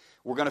faith.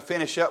 We're going to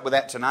finish up with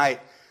that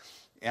tonight.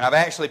 And I've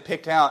actually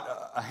picked out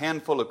a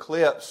handful of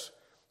clips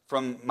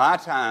from my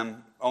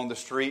time on the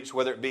streets,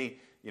 whether it be,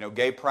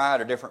 gay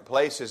pride or different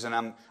places. And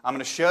I'm going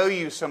to show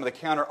you some of the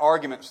counter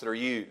arguments that are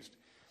used.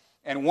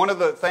 And one of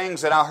the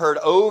things that I heard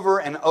over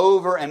and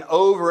over and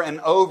over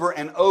and over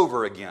and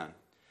over again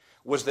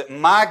was that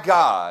my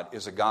God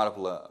is a God of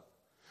love.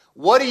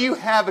 What do you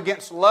have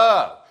against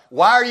love?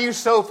 Why are you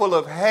so full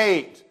of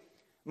hate?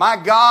 My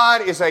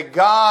God is a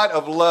God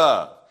of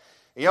love.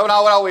 You know what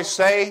I would always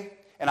say?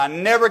 And I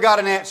never got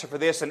an answer for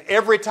this, and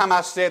every time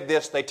I said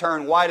this, they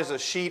turned white as a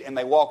sheet and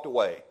they walked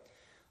away.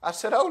 I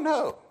said, oh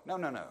no.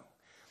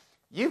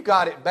 You've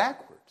got it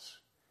backwards.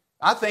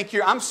 I think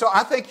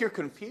you're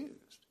confused.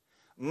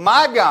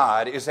 My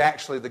God is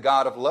actually the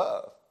God of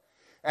love.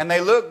 And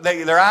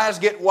their eyes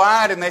get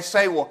wide and they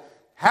say, well,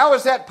 how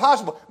is that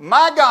possible?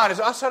 My God is,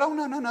 I said, oh,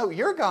 no,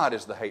 your God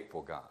is the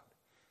hateful God.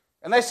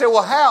 And they said,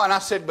 well, how? And I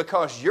said,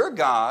 because your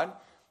God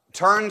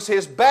turns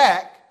His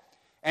back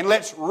and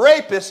lets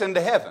rapists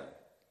into heaven.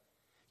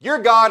 Your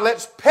God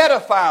lets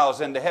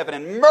pedophiles into heaven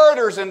and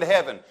murderers into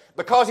heaven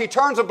because He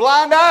turns a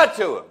blind eye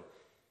to them.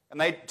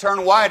 And they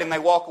turn white and they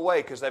walk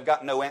away because they've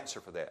got no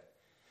answer for that.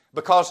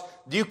 Because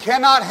you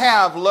cannot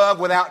have love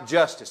without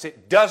justice.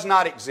 It does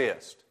not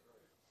exist.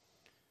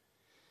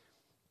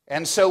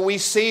 And so we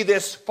see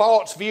this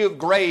false view of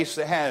grace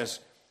that has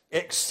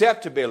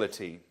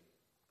acceptability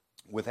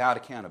without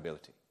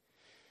accountability.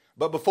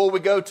 But before we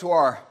go to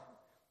our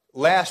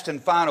last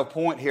and final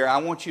point here, I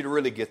want you to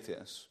really get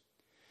this.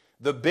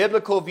 The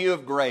biblical view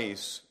of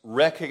grace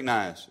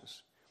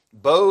recognizes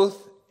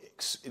both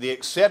the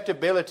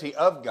acceptability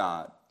of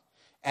God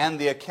and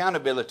the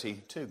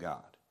accountability to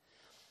God.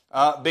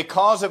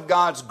 Because of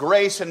God's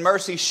grace and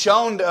mercy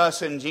shown to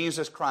us in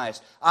Jesus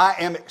Christ, I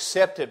am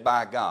accepted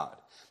by God.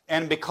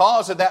 And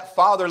because of that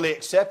fatherly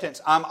acceptance,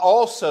 I'm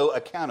also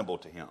accountable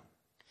to Him.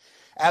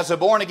 As a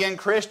born-again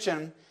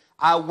Christian,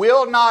 I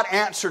will not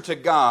answer to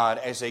God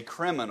as a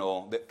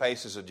criminal that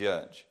faces a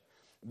judge,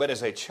 but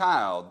as a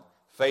child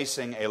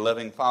facing a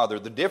loving Father.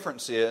 The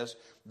difference is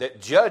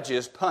that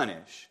judges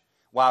punish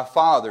while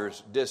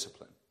fathers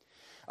discipline.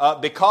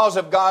 Because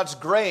of God's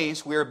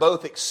grace, we are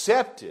both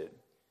accepted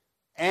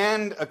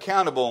and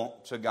accountable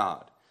to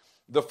God.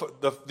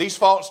 These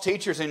false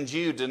teachers in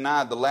Jude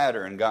denied the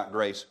latter and got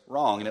grace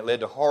wrong, and it led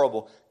to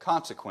horrible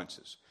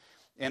consequences.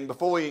 And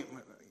before we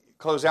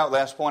close out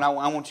last point, I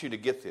want you to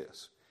get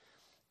this.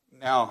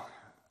 Now,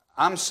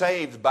 I'm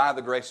saved by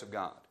the grace of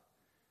God.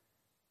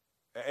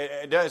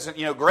 It doesn't,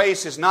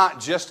 grace is not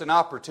just an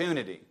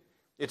opportunity.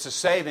 It's a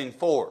saving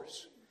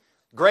force.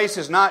 Grace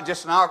is not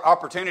just an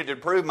opportunity to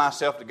prove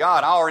myself to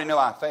God. I already know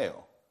I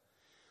fail.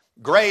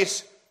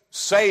 Grace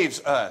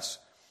saves us.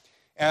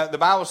 The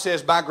Bible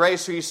says, by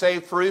grace are you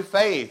saved through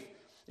faith.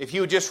 If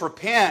you just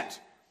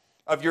repent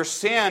of your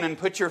sin and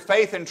put your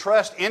faith and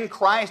trust in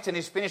Christ and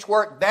His finished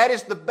work, that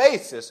is the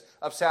basis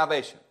of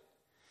salvation.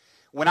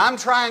 When I'm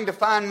trying to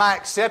find my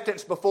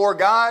acceptance before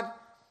God,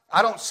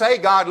 I don't say,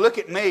 God, look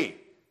at me.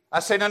 I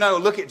say, no,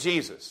 look at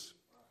Jesus.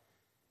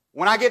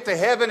 When I get to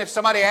heaven, if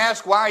somebody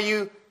asks,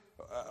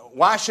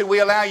 why should we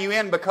allow you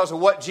in? Because of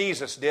what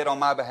Jesus did on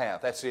my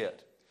behalf. That's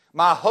it.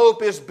 My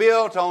hope is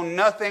built on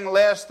nothing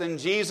less than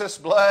Jesus'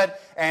 blood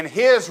and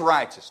His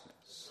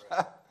righteousness.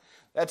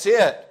 That's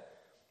it.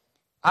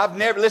 I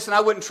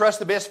wouldn't trust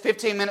the best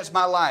 15 minutes of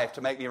my life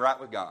to make me right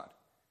with God.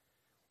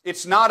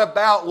 It's not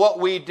about what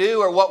we do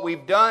or what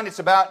we've done. It's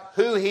about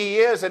who He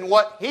is and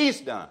what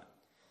He's done.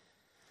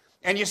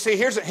 And you see,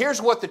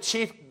 here's what the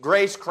chief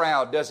grace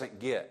crowd doesn't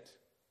get.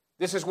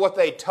 This is what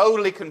they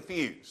totally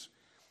confuse.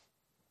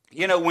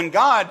 When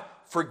God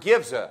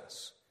forgives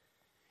us,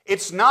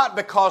 it's not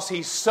because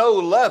He's so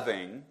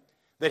loving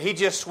that He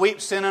just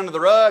sweeps sin under the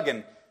rug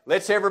and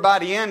lets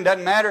everybody in,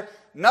 doesn't matter.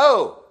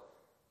 No,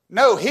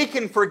 He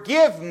can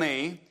forgive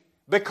me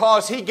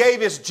because He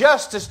gave His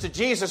justice to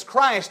Jesus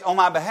Christ on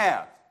my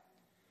behalf.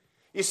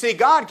 You see,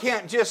 God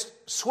can't just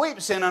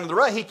sweep sin under the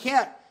rug. He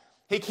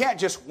can't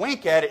just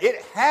wink at it.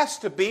 It has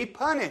to be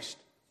punished.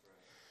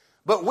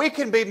 But we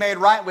can be made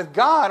right with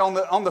God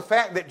on the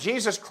fact that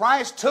Jesus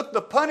Christ took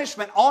the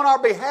punishment on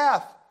our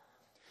behalf.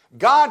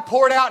 God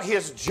poured out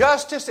His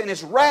justice and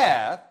His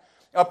wrath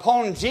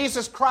upon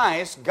Jesus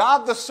Christ,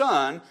 God the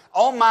Son,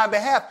 on my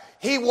behalf.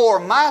 He wore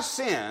my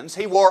sins,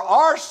 He wore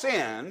our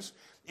sins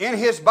in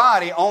His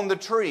body on the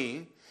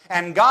tree,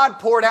 and God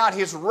poured out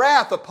His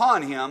wrath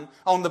upon Him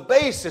on the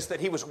basis that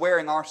He was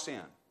wearing our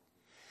sin.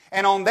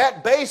 And on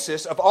that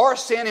basis of our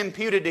sin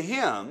imputed to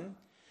Him,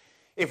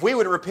 if we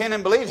would repent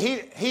and believe,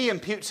 He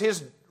imputes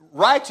His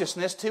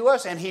righteousness to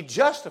us, and He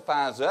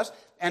justifies us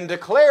and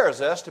declares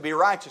us to be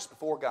righteous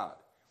before God.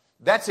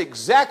 That's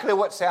exactly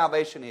what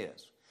salvation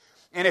is.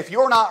 And if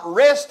you're not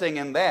resting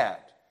in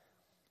that,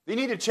 you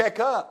need to check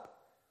up.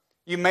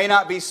 You may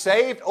not be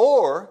saved,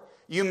 or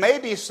you may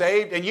be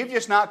saved and you've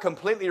just not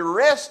completely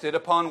rested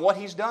upon what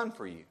He's done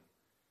for you.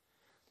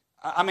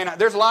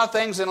 There's a lot of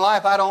things in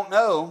life I don't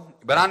know,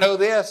 but I know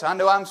this. I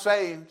know I'm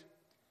saved.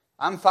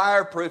 I'm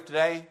fireproof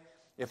today.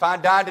 If I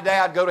died today,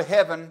 I'd go to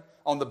heaven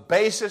on the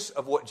basis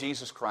of what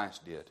Jesus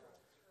Christ did,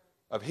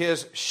 of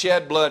His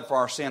shed blood for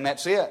our sin.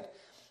 That's it.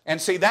 And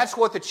see, that's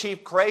what the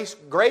chief grace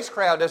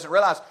crowd doesn't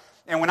realize.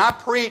 And when I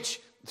preach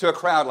to a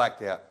crowd like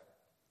that,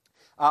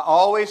 I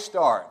always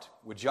start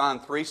with John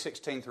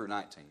 3:16 through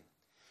 19.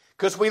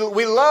 Because we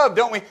love,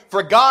 don't we?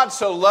 For God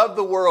so loved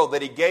the world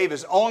that He gave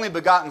His only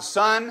begotten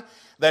Son,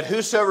 that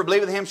whosoever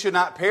believeth in Him should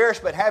not perish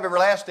but have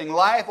everlasting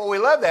life. Well, we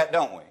love that,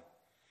 don't we?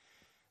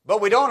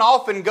 But we don't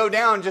often go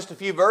down just a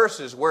few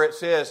verses where it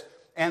says,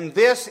 and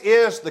this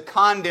is the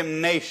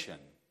condemnation,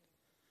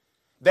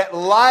 that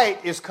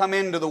light is come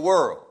into the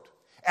world.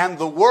 And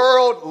the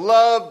world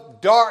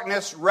loved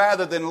darkness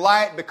rather than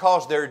light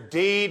because their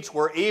deeds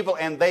were evil,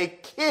 and they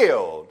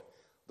killed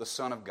the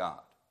Son of God.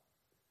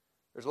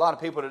 There's a lot of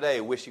people today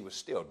who wish He was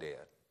still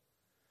dead.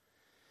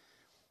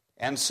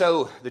 And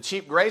so the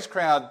cheap grace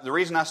crowd, the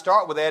reason I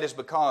start with that is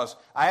because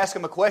I ask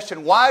them a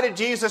question: why did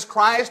Jesus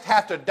Christ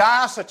have to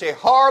die such a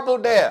horrible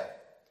death?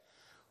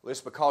 Well, it's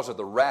because of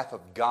the wrath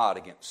of God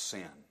against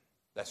sin.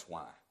 That's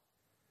why.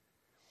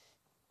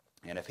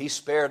 And if He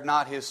spared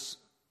not His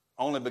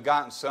only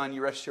begotten Son,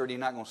 you rest assured He's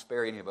not going to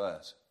spare any of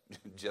us,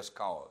 just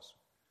cause.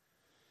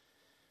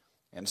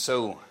 And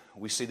so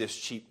we see this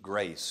cheap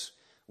grace.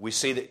 We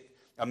see that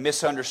a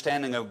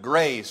misunderstanding of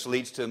grace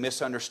leads to a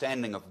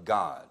misunderstanding of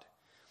God.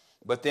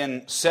 But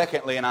then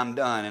secondly, and I'm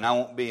done, and I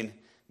won't be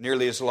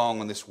nearly as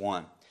long on this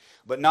one,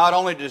 but not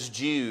only does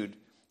Jude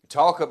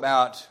talk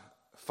about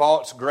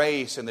false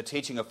grace and the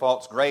teaching of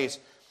false grace,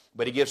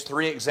 but he gives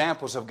 3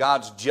 examples of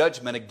God's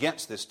judgment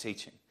against this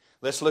teaching.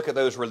 Let's look at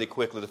those really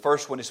quickly. The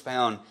first one is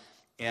found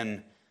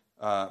in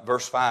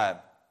verse 5.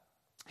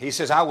 He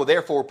says, I will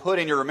therefore put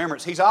in your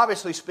remembrance. He's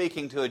obviously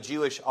speaking to a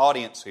Jewish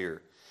audience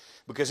here,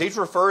 because he's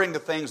referring to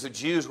things the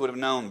Jews would have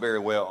known very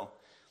well.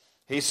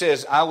 He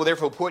says, I will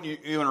therefore put you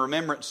in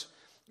remembrance,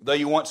 though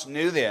you once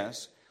knew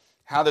this,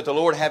 how that the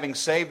Lord, having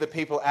saved the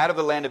people out of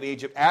the land of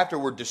Egypt,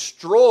 afterward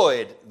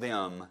destroyed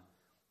them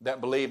that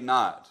believed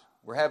not.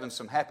 We're having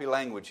some happy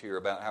language here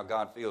about how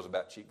God feels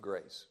about cheap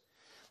grace.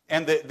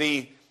 And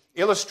the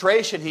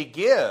illustration he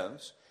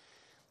gives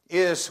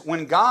is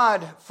when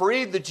God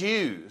freed the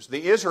Jews,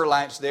 the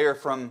Israelites there,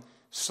 from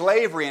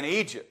slavery in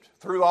Egypt,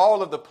 through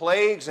all of the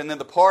plagues and then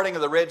the parting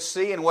of the Red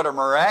Sea, and what a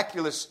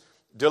miraculous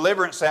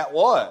deliverance that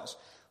was.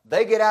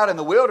 They get out in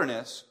the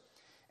wilderness,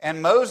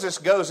 and Moses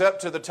goes up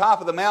to the top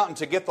of the mountain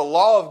to get the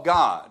law of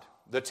God,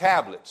 the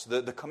tablets,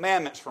 the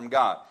commandments from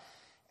God.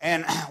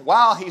 And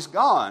while he's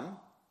gone,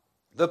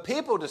 the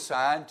people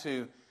decide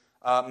to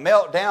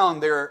melt down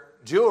their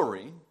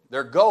jewelry,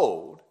 their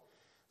gold,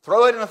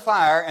 throw it in a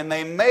fire, and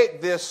they make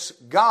this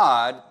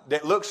god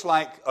that looks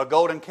like a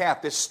golden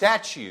calf, this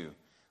statue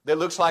that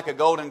looks like a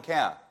golden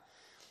calf.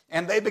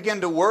 And they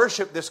begin to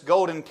worship this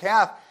golden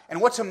calf.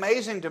 And what's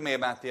amazing to me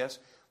about this,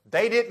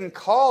 they didn't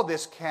call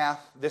this calf,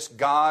 this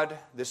god,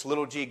 this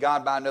little g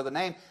god by another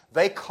name.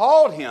 They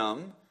called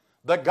him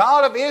the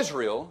God of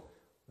Israel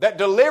that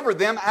delivered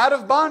them out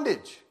of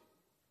bondage.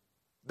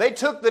 They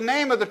took the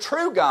name of the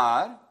true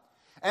God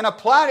and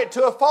applied it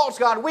to a false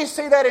god. We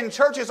see that in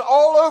churches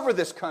all over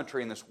this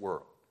country and this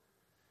world.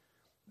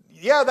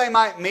 Yeah, they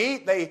might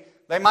meet, they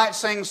might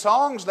sing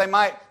songs, they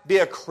might be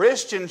a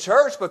Christian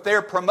church, but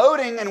they're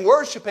promoting and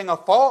worshiping a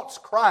false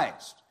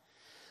Christ.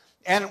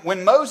 And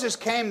when Moses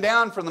came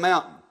down from the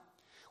mountain,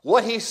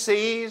 what he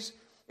sees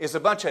is a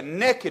bunch of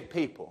naked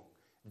people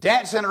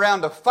dancing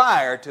around a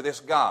fire to this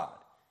God.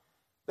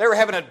 They were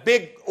having a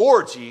big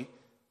orgy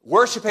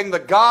worshiping the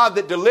God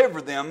that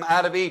delivered them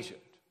out of Egypt.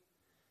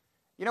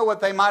 You know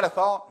what they might have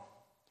thought?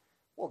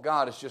 Well,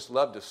 God has just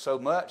loved us so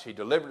much. He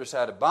delivered us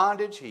out of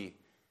bondage. He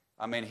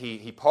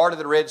parted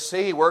the Red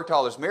Sea. He worked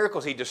all His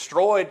miracles. He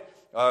destroyed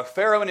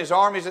Pharaoh and his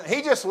armies.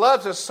 He just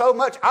loves us so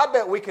much. I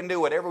bet we can do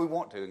whatever we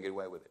want to and get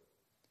away with it.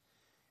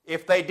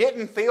 If they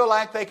didn't feel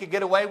like they could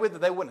get away with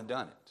it, they wouldn't have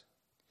done it.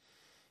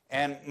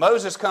 And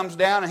Moses comes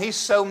down, and he's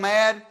so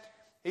mad,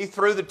 he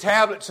threw the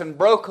tablets and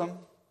broke them.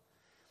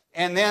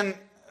 And then,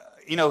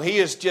 he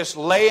is just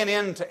laying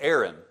into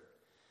Aaron.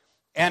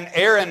 And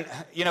Aaron,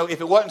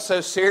 if it wasn't so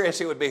serious,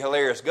 it would be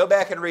hilarious. Go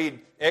back and read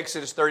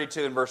Exodus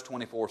 32 and verse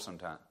 24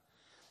 sometime.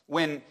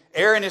 When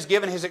Aaron is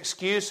given his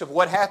excuse of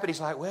what happened,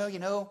 he's like,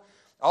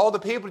 all the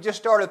people just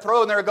started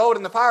throwing their gold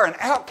in the fire, and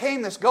out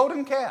came this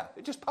golden calf.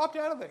 It just popped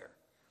out of there.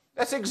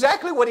 That's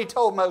exactly what he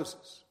told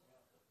Moses.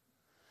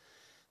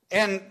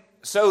 And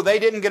so they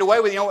didn't get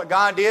away with it. You know what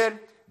God did?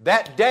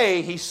 That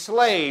day, He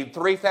slaved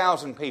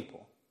 3,000 people.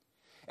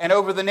 And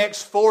over the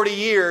next 40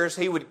 years,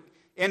 He would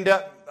end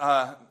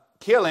up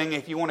killing,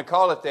 if you want to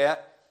call it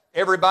that,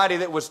 everybody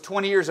that was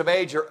 20 years of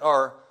age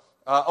or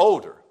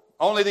older.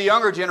 Only the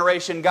younger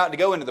generation got to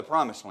go into the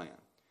promised land.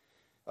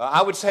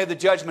 I would say the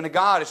judgment of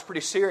God is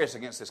pretty serious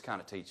against this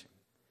kind of teaching.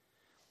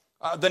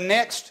 The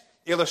next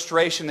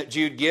illustration that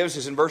Jude gives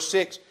is in verse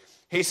 6.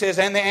 He says,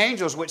 and the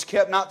angels which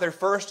kept not their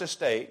first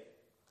estate,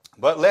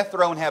 but left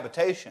their own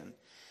habitation,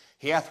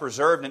 He hath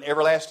reserved in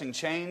everlasting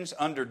chains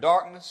under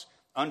darkness,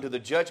 unto the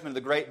judgment of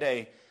the great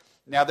day.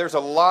 Now, there's a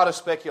lot of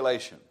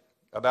speculation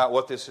about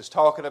what this is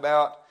talking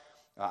about.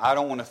 I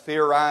don't want to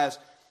theorize.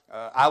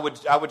 I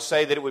would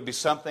say that it would be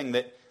something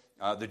that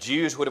the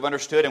Jews would have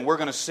understood, and we're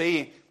going to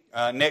see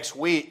next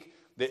week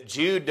that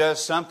Jude does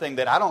something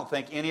that I don't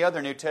think any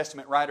other New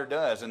Testament writer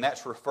does, and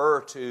that's refer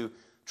to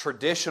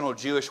traditional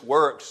Jewish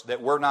works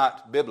that were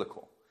not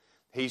biblical.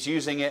 He's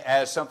using it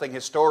as something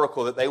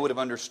historical that they would have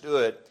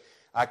understood.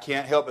 I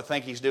can't help but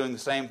think he's doing the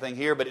same thing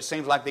here, but it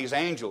seems like these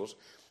angels,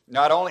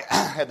 not only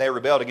had they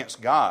rebelled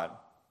against God,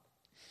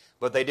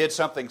 but they did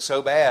something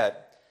so bad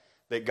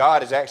that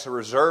God has actually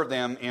reserved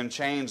them in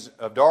chains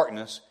of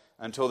darkness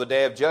until the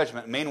day of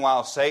judgment.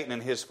 Meanwhile, Satan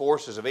and his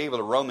forces of evil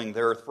are roaming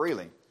the earth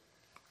freely.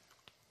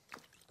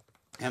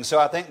 And so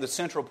I think the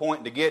central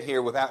point to get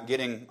here without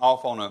getting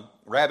off on a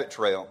rabbit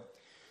trail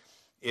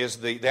is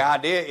the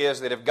idea is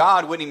that if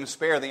God wouldn't even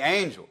spare the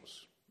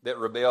angels that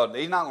rebelled,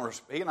 He's not going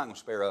to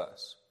spare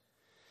us.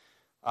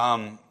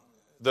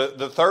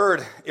 The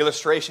third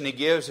illustration He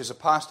gives is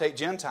apostate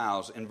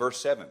Gentiles in verse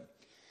 7.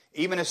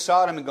 Even as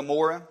Sodom and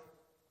Gomorrah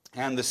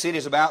and the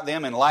cities about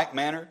them in like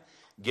manner,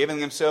 giving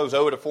themselves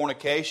over to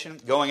fornication,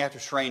 going after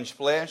strange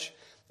flesh,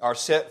 are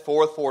set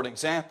forth for an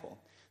example,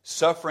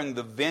 suffering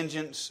the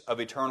vengeance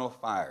of eternal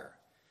fire.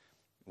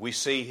 We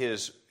see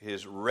His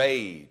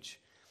rage.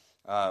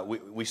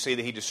 We see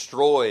that He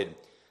destroyed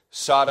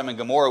Sodom and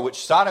Gomorrah,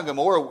 which Sodom and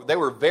Gomorrah, they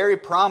were very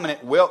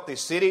prominent, wealthy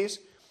cities.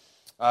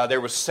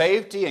 There was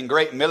safety and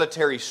great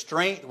military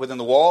strength within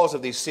the walls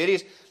of these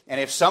cities. And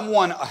if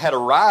someone had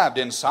arrived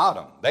in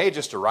Sodom, they had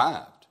just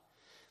arrived.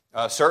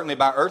 certainly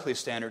by earthly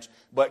standards,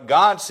 but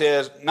God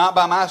says, not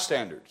by my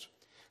standards.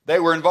 They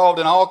were involved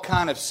in all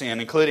kind of sin,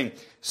 including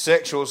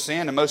sexual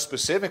sin, and most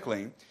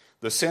specifically,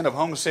 the sin of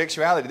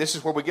homosexuality. This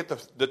is where we get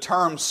the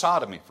term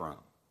sodomy from.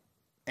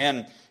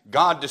 And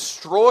God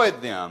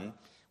destroyed them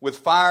with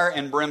fire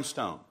and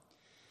brimstone.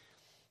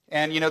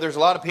 And, there's a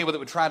lot of people that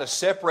would try to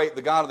separate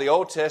the God of the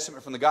Old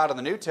Testament from the God of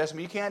the New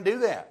Testament. You can't do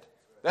that.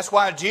 That's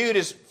why Jude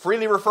is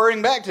freely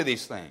referring back to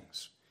these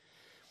things.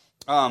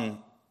 And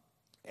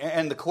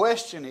the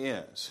question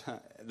is,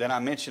 that I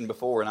mentioned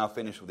before, and I'll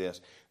finish with this.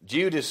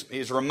 Jude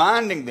is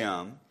reminding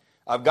them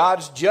of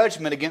God's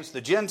judgment against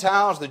the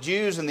Gentiles, the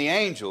Jews, and the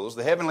angels,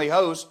 the heavenly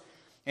hosts.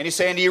 And he's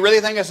saying, do you really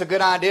think it's a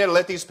good idea to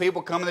let these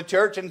people come to the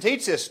church and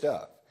teach this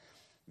stuff?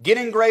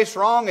 Getting grace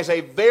wrong is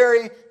a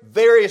very,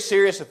 very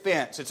serious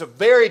offense. It's a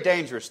very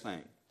dangerous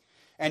thing.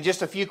 And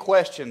just a few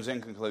questions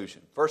in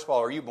conclusion. First of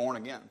all, are you born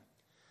again?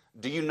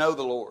 Do you know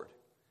the Lord?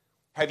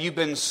 Have you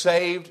been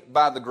saved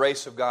by the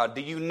grace of God?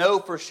 Do you know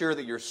for sure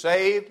that you're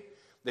saved,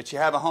 that you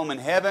have a home in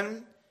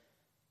heaven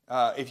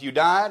if you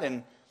died?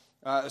 And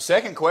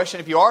second question,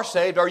 if you are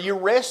saved, are you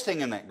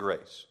resting in that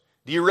grace?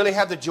 Do you really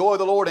have the joy of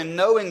the Lord in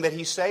knowing that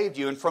He saved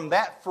you? And from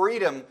that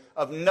freedom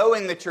of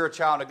knowing that you're a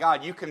child of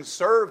God, you can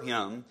serve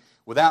Him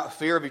without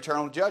fear of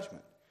eternal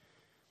judgment.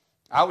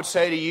 I would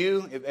say to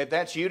you, if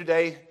that's you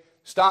today,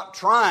 stop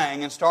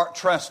trying and start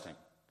trusting.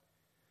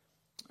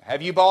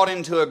 Have you bought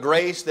into a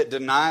grace that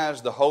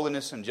denies the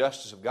holiness and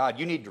justice of God?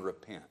 You need to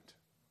repent.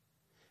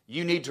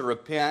 You need to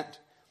repent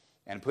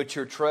and put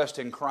your trust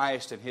in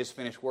Christ and His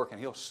finished work, and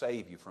He'll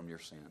save you from your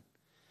sin.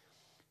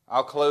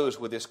 I'll close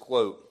with this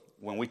quote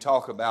when we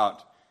talk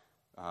about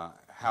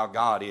how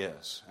God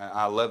is.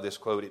 I love this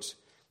quote.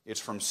 It's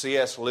from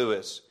C.S.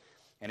 Lewis,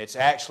 and it's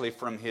actually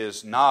from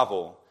his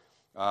novel,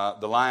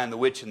 The Lion, the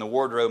Witch, and the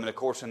Wardrobe. And of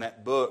course, in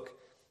that book,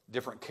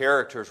 different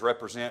characters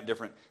represent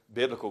different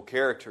biblical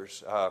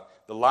characters.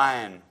 The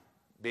lion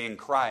being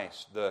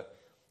Christ, the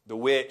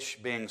witch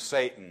being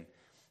Satan.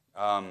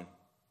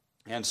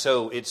 And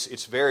so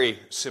it's very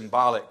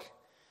symbolic.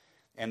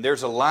 And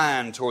there's a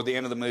line toward the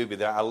end of the movie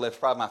that I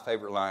left, probably my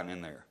favorite line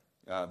in there.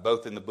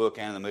 Both in the book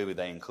and in the movie,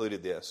 they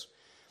included this.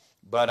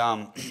 But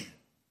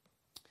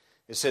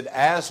it said,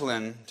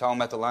 Aslan, talking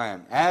about the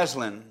lion,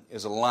 Aslan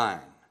is a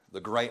lion, the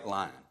great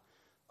lion.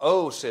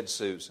 Oh, said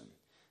Susan,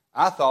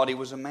 I thought he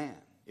was a man.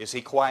 Is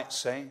he quite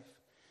safe?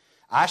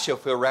 I shall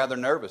feel rather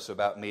nervous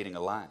about meeting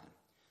a lion.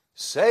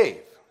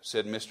 Safe,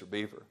 said Mr.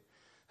 Beaver.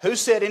 Who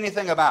said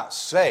anything about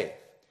safe?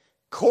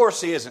 Of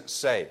course he isn't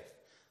safe,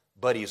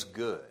 but he's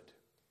good.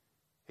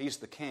 He's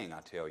the king,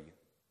 I tell you.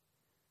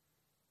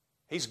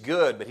 He's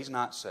good, but he's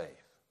not safe.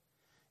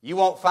 You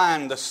won't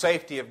find the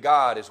safety of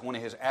God as one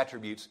of His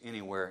attributes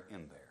anywhere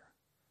in there.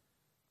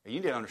 You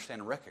need to understand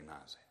and recognize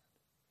that.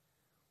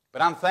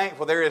 But I'm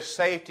thankful there is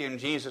safety in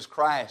Jesus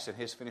Christ and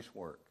His finished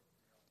work,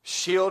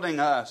 shielding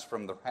us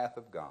from the wrath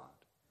of God.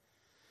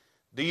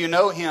 Do you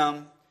know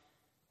Him,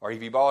 or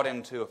have you bought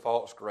into a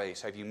false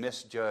grace? Have you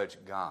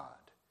misjudged God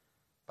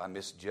by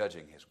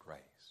misjudging His grace?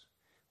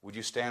 Would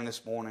you stand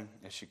this morning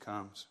as she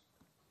comes?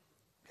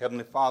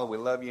 Heavenly Father, we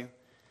love You.